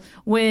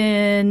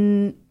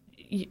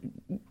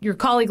your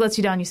colleague lets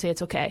you down, you say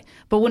it's okay.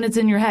 But when it's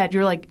in your head,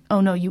 you're like,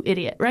 oh no, you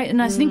idiot, right?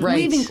 And I think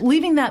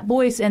leaving that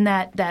voice and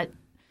that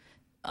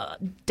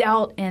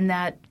doubt and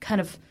that kind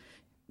of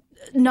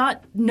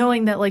not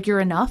knowing that like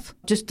you're enough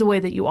just the way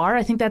that you are.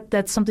 I think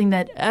that's something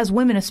that as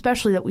women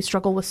especially that we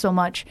struggle with so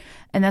much,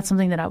 and that's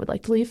something that I would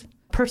like to leave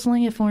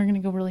personally if we're going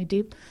to go really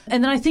deep.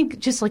 And then I think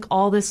just like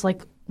all this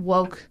like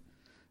woke,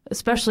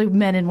 especially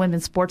men and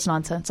women's sports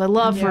nonsense. I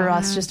love for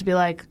us just to be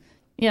like,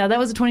 yeah, that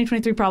was a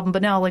 2023 problem,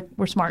 but now like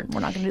we're smart and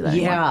we're not going to do that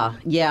anymore.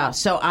 Yeah.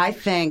 So I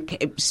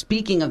think,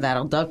 speaking of that,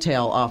 I'll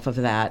dovetail off of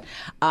that.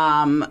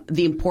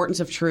 The importance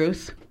of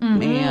truth,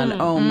 man.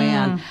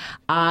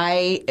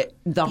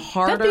 The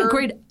harder. That'd be a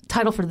great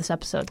title for this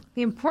episode.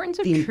 The importance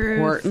of the truth.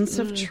 importance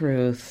of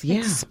truth. Yeah.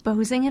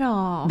 Exposing it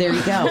all. There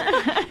you go.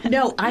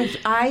 No,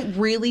 I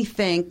really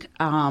think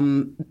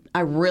I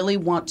really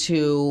want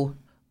to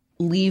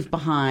leave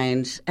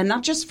behind, and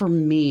not just for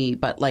me,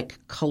 but like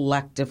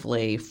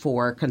collectively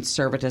for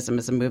conservatism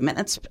as a movement,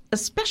 and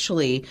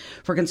especially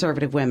for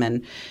conservative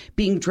women,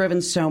 being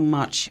driven so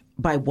much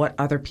by what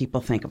other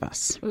people think of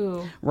us.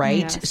 Ooh,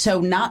 right? yes.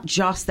 So not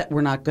just that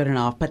we're not good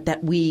enough, but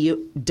that we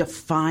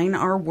define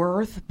our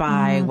worth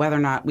by whether or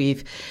not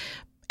we've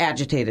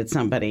agitated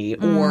somebody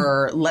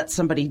or let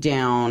somebody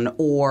down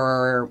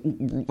or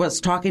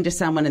was talking to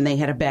someone and they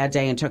had a bad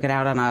day and took it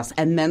out on us,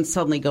 and then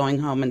suddenly going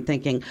home and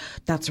thinking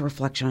that's a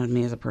reflection on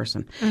me as a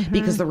person.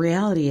 Because the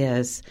reality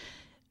is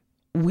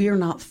we're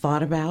not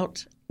thought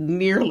about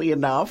nearly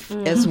enough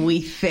as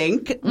we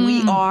think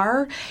we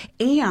are,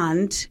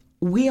 and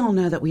we all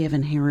know that we have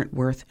inherent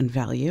worth and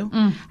value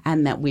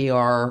and that we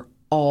are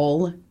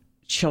all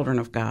children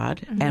of God,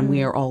 and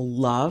we are all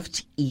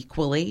loved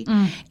equally,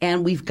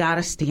 and we've got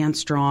to stand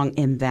strong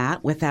in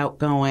that without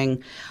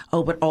going,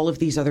 oh, but all of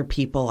these other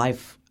people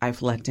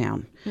I've let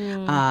down.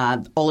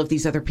 All of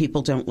these other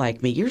people don't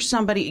like me. You're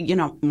somebody,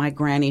 my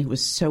granny, who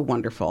was so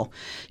wonderful.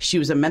 She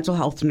was a mental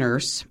health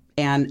nurse,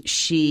 and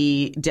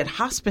she did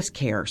hospice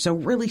care, so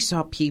really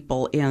saw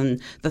people in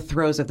the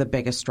throes of the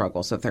biggest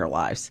struggles of their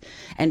lives.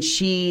 And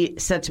she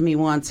said to me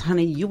once,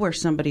 honey, you were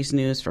somebody's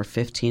news for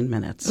 15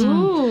 minutes.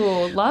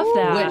 Ooh, love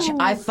that. Which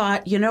I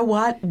thought, you know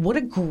what? What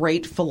a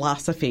great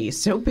philosophy.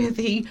 So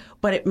pithy,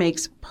 but it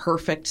makes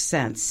perfect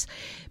sense.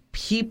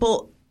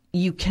 People,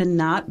 you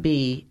cannot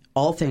be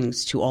all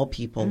things to all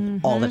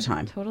people all the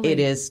time. Totally. It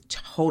is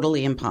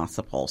totally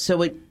impossible.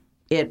 So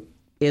it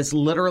is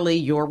literally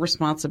your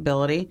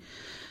responsibility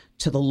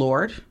to the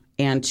Lord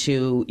and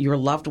to your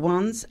loved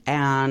ones,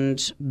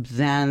 and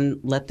then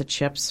let the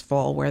chips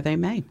fall where they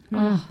may.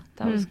 Oh,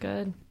 that was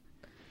good.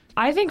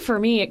 I think for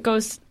me, it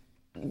goes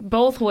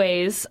both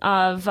ways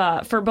of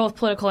for both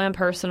political and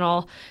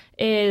personal,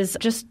 is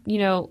just,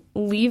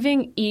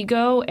 leaving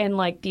ego and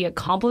like the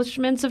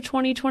accomplishments of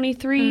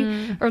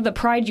 2023 or the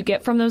pride you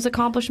get from those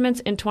accomplishments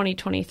in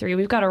 2023.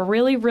 We've got a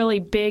really, really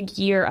big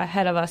year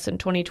ahead of us in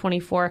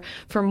 2024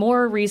 for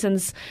more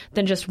reasons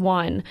than just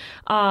one.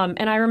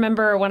 And I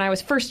remember when I was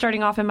first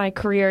starting off in my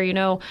career,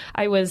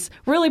 I was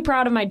really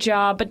proud of my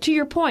job. But to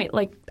your point,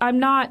 like I'm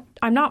not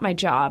my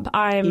job.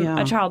 I'm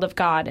a child of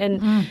God.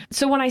 And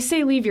so when I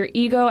say leave your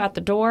ego at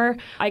the door,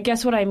 I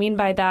guess what I mean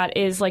by that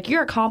is like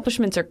your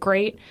accomplishments are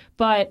great,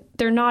 but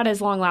they're not as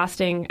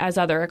long-lasting as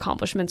other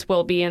accomplishments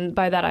will be. And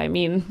by that I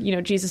mean,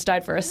 Jesus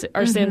died for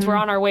our sins. We're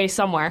on our way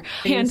somewhere.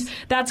 And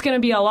that's going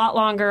to be a lot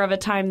longer of a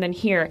time than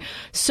here.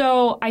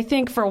 So I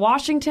think for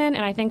Washington,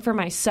 and I think for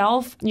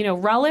myself,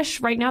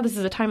 relish right now. This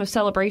is a time of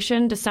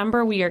celebration.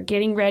 December, we are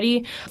getting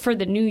ready for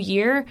the new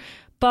year.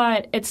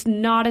 But it's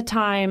not a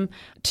time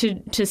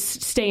to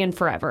stay in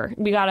forever.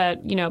 We got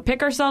to,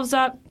 pick ourselves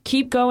up,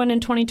 keep going in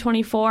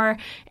 2024,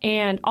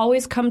 and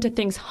always come to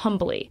things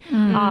humbly.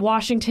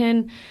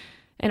 Washington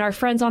and our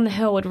friends on the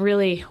Hill would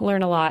really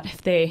learn a lot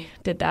if they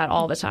did that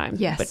all the time.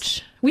 Yes.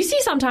 Which we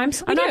see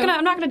sometimes. I'm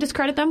not gonna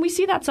discredit them. We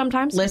see that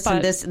sometimes.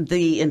 Listen,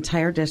 the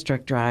entire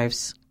district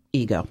drives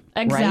ego.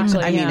 Exactly.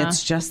 Right? I mean,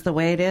 it's just the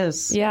way it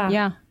is.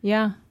 Yeah.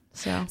 Yeah.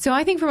 So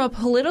I think from a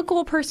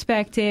political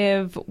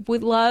perspective,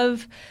 would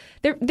love.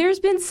 There's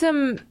been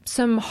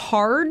some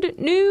hard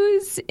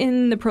news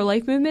in the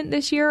pro-life movement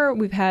this year.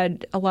 We've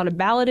had a lot of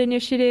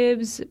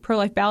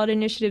pro-life ballot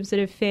initiatives that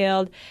have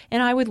failed,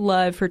 and I would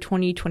love for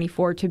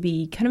 2024 to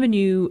be kind of a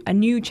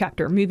new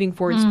chapter moving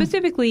forward,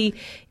 specifically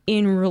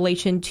in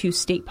relation to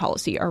state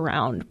policy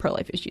around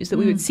pro-life issues. That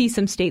we would see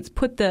some states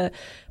put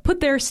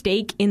their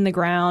stake in the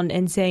ground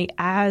and say,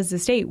 as a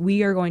state,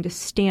 we are going to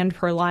stand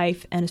for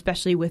life, and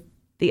especially with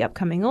the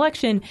upcoming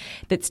election,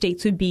 that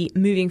states would be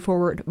moving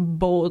forward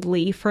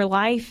boldly for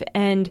life,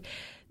 and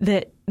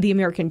that the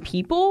American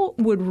people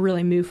would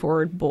really move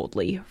forward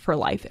boldly for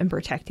life and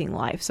protecting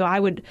life. So I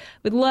would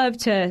love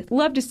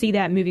to see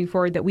that moving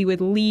forward, that we would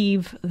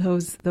leave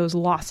those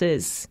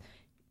losses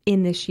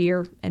in this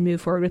year and move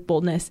forward with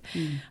boldness.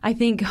 I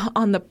think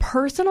on the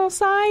personal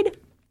side,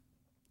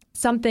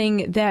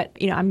 something that,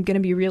 I'm going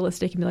to be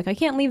realistic and be like, I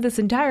can't leave this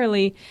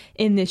entirely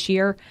in this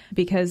year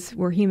because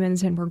we're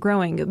humans and we're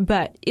growing,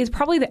 but is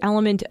probably the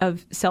element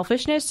of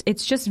selfishness.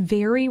 It's just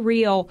very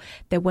real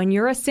that when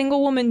you're a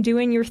single woman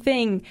doing your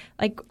thing,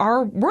 like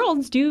our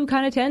worlds do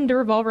kind of tend to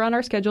revolve around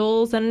our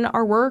schedules and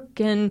our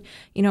work and,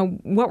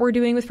 what we're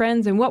doing with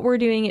friends and what we're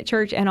doing at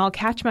church. And I'll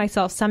catch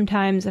myself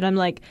sometimes and I'm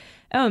like,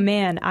 oh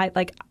man,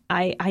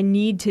 I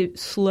need to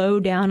slow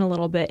down a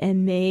little bit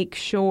and make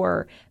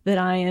sure that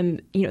I am,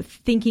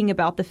 thinking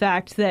about the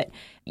fact that,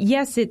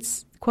 yes,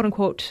 it's quote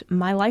unquote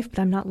my life, but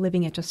I'm not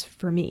living it just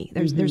for me.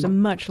 There's a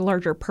much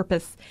larger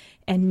purpose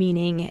and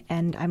meaning,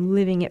 and I'm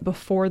living it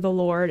before the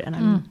Lord,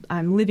 and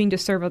I'm living to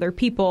serve other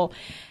people.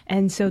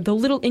 And so the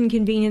little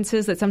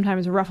inconveniences that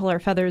sometimes ruffle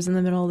our feathers in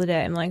the middle of the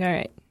day, I'm like, all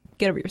right,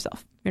 get over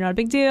yourself. You're not a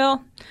big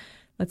deal.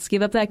 Let's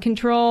give up that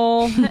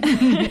control.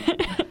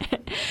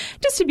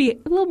 Just to be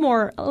a little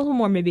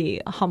more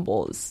maybe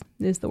humble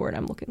is the word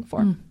I'm looking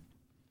for.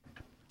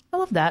 I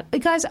love that.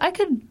 Guys, I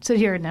could sit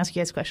here and ask you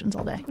guys questions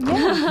all day.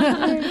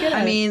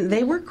 I mean,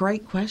 they were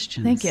great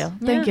questions. Thank you.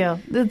 Thank you.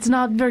 It's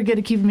not very good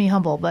at keeping me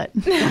humble, but...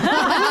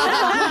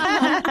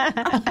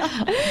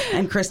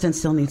 And Kristen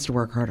still needs to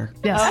work harder.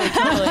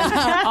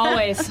 Yes.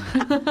 Always.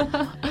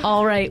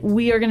 All right.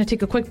 We are going to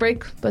take a quick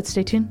break, but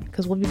stay tuned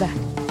because we'll be back.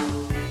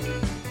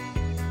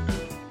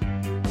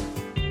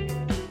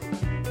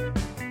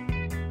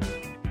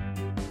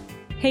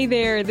 Hey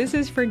there, this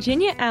is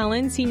Virginia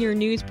Allen, senior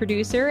news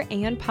producer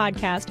and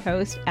podcast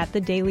host at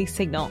The Daily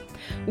Signal.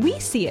 We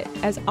see it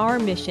as our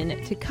mission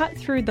to cut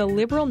through the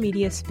liberal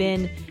media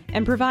spin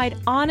and provide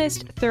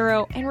honest,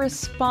 thorough, and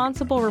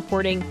responsible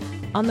reporting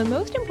on the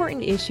most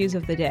important issues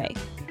of the day.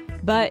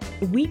 But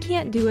we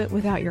can't do it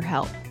without your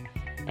help.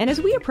 And as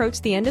we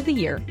approach the end of the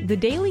year, The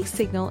Daily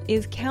Signal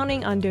is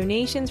counting on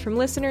donations from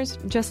listeners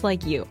just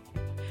like you.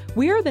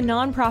 We are the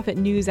nonprofit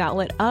news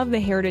outlet of the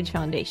Heritage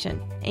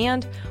Foundation,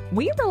 and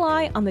we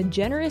rely on the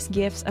generous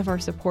gifts of our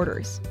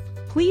supporters.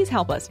 Please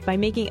help us by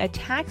making a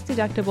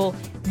tax-deductible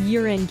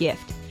year-end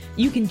gift.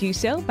 You can do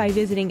so by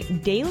visiting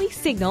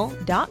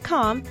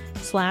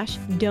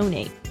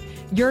dailysignal.com/donate.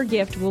 Your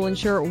gift will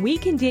ensure we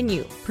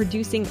continue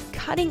producing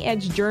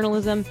cutting-edge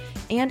journalism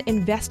and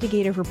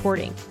investigative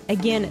reporting.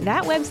 Again,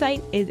 that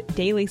website is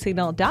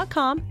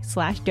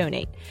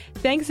dailysignal.com/donate.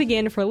 Thanks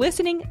again for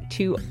listening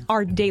to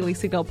our Daily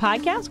Signal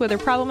podcast, whether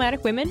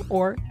Problematic Women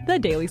or the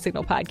Daily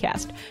Signal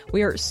podcast.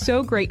 We are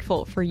so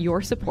grateful for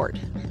your support.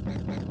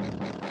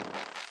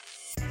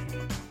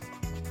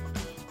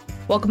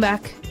 Welcome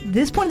back.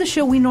 This point of the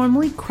show, we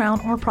normally crown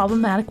our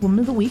Problematic Woman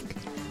of the Week.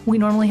 We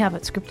normally have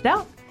it scripted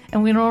out,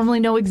 and we normally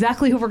know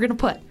exactly who we're going to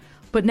put.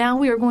 But now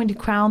we are going to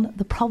crown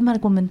the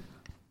Problematic Woman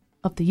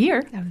of the Year.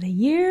 Of the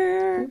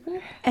year.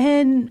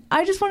 And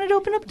I just wanted to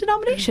open up to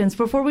nominations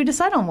before we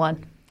decide on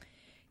one.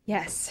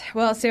 Yes.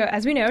 Well, so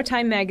as we know,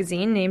 Time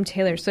Magazine named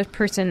Taylor Swift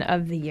Person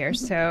of the Year.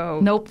 So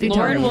Nope.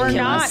 Lauren, we're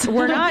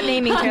not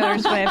naming Taylor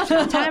Swift.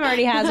 Time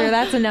already has her.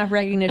 That's enough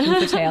recognition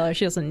for Taylor.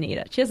 She doesn't need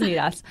it. She doesn't need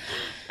us.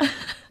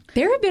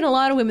 There have been a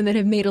lot of women that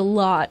have made a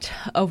lot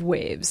of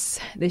waves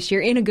this year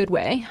in a good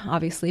way,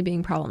 obviously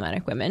being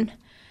problematic women.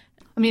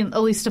 I mean,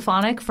 Elise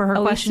Stefanik for her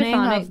questioning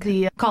of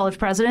the college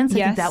presidents.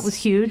 I think that was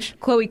huge.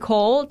 Chloe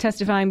Cole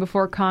testifying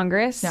before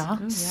Congress. Yeah.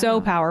 So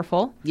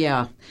powerful.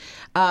 Yeah.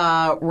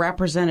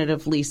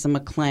 Representative Lisa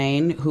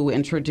McClain, who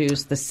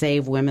introduced the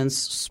Save Women's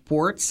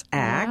Sports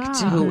Act,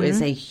 who is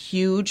a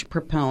huge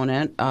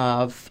proponent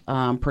of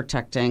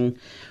protecting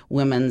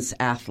women's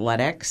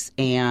athletics.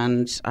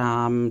 And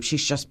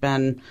she's just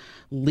been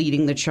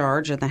leading the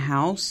charge in the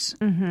House.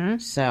 Mm-hmm.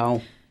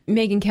 So...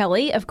 Megyn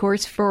Kelly, of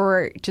course,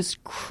 for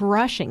just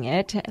crushing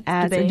it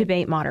as a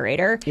debate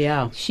moderator.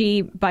 Yeah.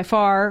 She, by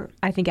far,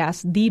 I think,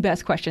 asked the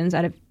best questions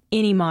out of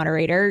any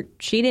moderator.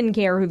 She didn't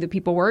care who the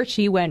people were.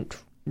 She went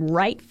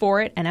right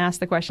for it and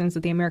asked the questions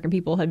that the American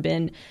people had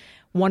been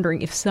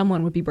wondering if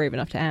someone would be brave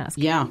enough to ask.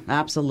 Yeah,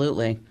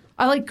 absolutely.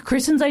 I like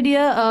Kristen's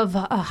idea of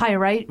Haya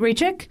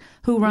Raichik,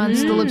 who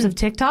runs the Libs of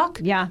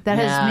TikTok. Yeah. That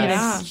has made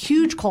a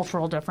huge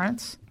cultural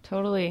difference.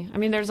 Totally. I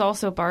mean, there's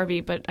also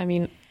Barbie, but I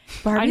mean...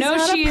 Barbie's I know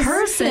she's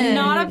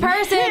not a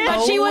person,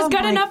 but she was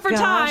good enough for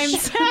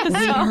Times.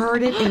 We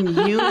heard it in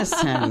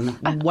unison.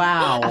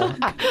 Wow.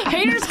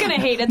 Haters gonna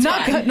hate it.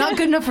 Not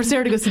good enough for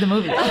Sarah to go see the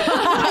movie.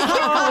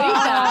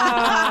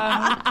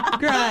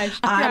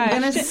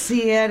 I'm going to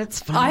see it. It's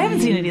fine. I haven't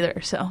seen it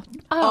either, so.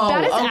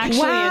 That is actually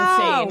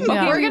insane.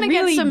 Yeah. We're going to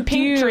really get some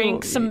pink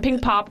drinks, some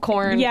pink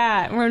popcorn.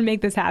 Yeah, we're going to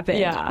make this happen.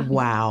 Yeah.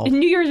 Wow.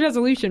 New Year's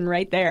resolution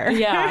right there.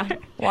 Yeah.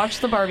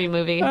 Watch the Barbie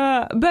movie.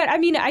 But I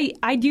mean,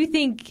 I do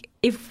think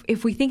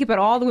if we think about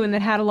all the women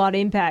that had a lot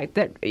of impact,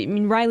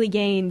 Riley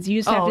Gaines, you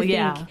just have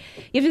to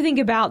think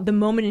about the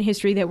moment in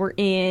history that we're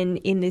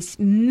in this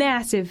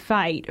massive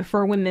fight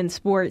for women's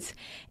sports.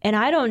 And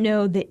I don't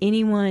know that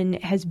anyone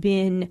has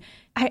been,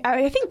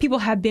 I think people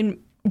have been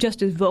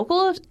just as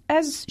vocal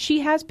as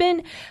she has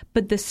been,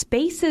 but the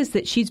spaces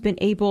that she's been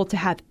able to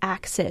have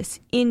access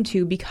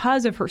into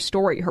because of her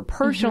story, her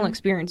personal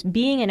experience,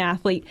 being an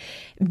athlete,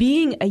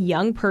 being a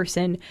young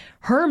person,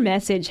 her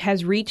message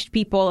has reached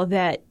people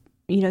that,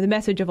 the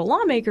message of a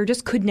lawmaker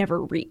just could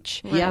never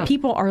reach. Yeah.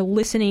 People are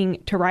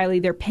listening to Riley.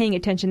 They're paying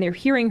attention. They're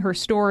hearing her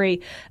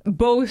story,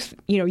 both,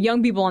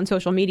 young people on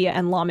social media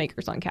and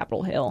lawmakers on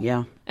Capitol Hill.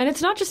 Yeah. And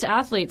it's not just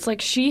athletes.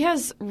 Like, she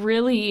has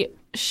really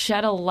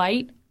shed a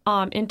light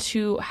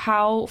into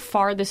how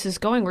far this is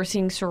going. We're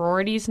seeing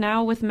sororities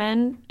now with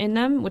men in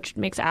them, which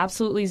makes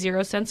absolutely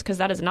zero sense because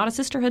that is not a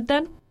sisterhood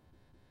then.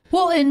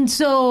 Well, and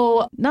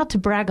so, not to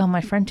brag on my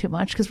friend too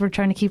much, because we're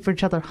trying to keep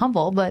each other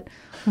humble, but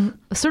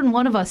a certain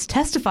one of us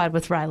testified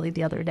with Riley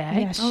the other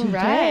day. Yes, she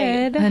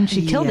did. And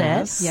she killed it.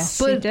 Yes,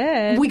 but she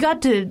did. We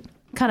got to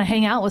kind of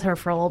hang out with her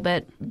for a little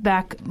bit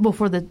back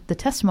before the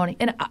testimony.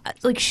 And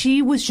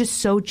she was just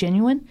so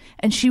genuine,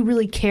 and she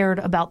really cared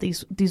about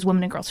these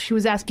women and girls. She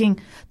was asking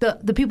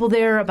the people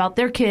there about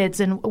their kids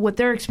and what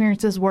their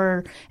experiences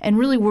were, and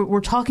really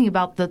we're talking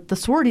about the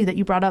sorority that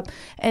you brought up.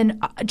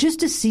 And just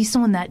to see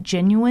someone that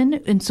genuine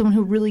and someone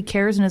who really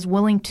cares and is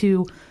willing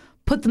to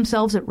put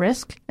themselves at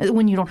risk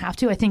when you don't have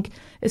to, I think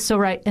is so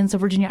right. And so,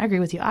 Virginia, I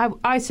agree with you.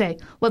 I say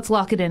let's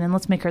lock it in and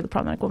let's make her the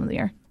Problematic Woman of the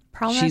Year.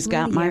 She's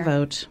got my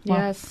vote.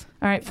 Yes.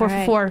 All right, 4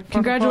 for 4.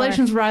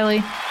 Congratulations,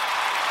 Riley.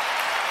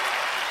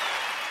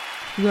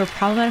 You are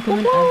Problematic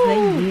Woman of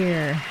the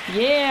Year.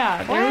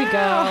 Yeah, there we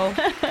go.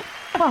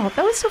 Wow,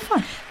 that was so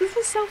fun. This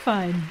is so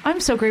fun. I'm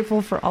so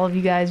grateful for all of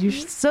you guys. You're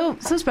so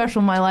special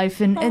in my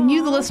life, and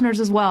you, the listeners,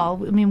 as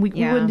well. I mean, we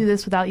wouldn't do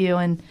this without you,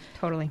 and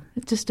Totally.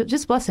 it's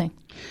just blessing.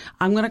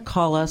 I'm going to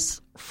call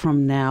us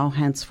from now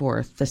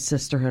henceforth the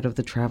Sisterhood of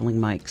the Traveling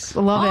Mics. I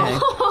love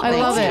it. I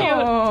love it.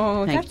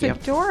 Oh, Thank that's you.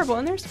 adorable.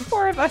 And there's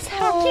 4 of us.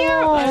 How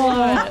I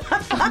love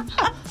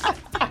it.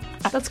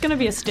 That's going to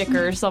be a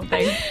sticker or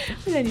something.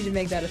 cute. I need to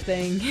make that a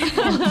thing.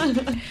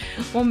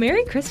 Well,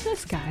 Merry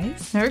Christmas,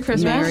 guys. Merry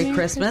Christmas. Merry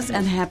Christmas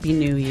and Happy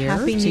New Year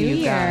Happy to New you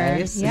Year.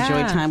 guys. Yeah.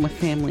 Enjoy time with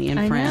family and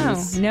I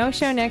friends. know. No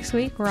show next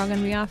week. We're all going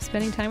to be off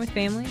spending time with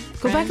family.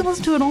 Go back and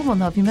listen to an old one,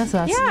 though, if you miss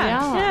us.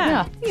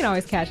 Yeah. You can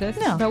always catch us.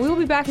 Yeah. But we will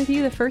be back with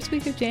you the first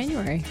week of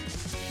January.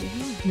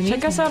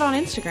 Check us out on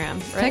Instagram.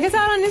 Right? Check us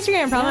out on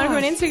Instagram. Problematic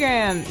Woman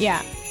Instagram.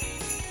 Yeah.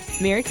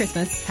 Merry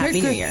Christmas. Happy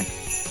New Year.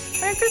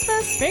 Merry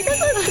Christmas. Merry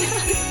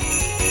Christmas.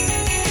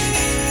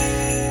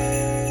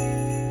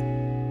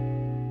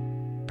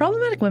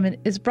 Problematic Women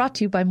is brought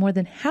to you by more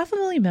than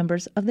 500,000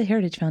 members of the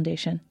Heritage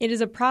Foundation. It is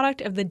a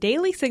product of the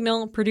Daily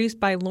Signal produced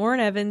by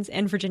Lauren Evans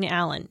and Virginia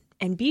Allen.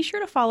 And be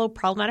sure to follow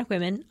Problematic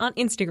Women on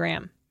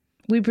Instagram.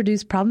 We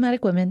produce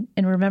Problematic Women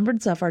in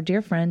remembrance of our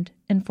dear friend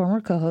and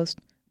former co-host,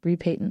 Bree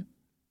Payton.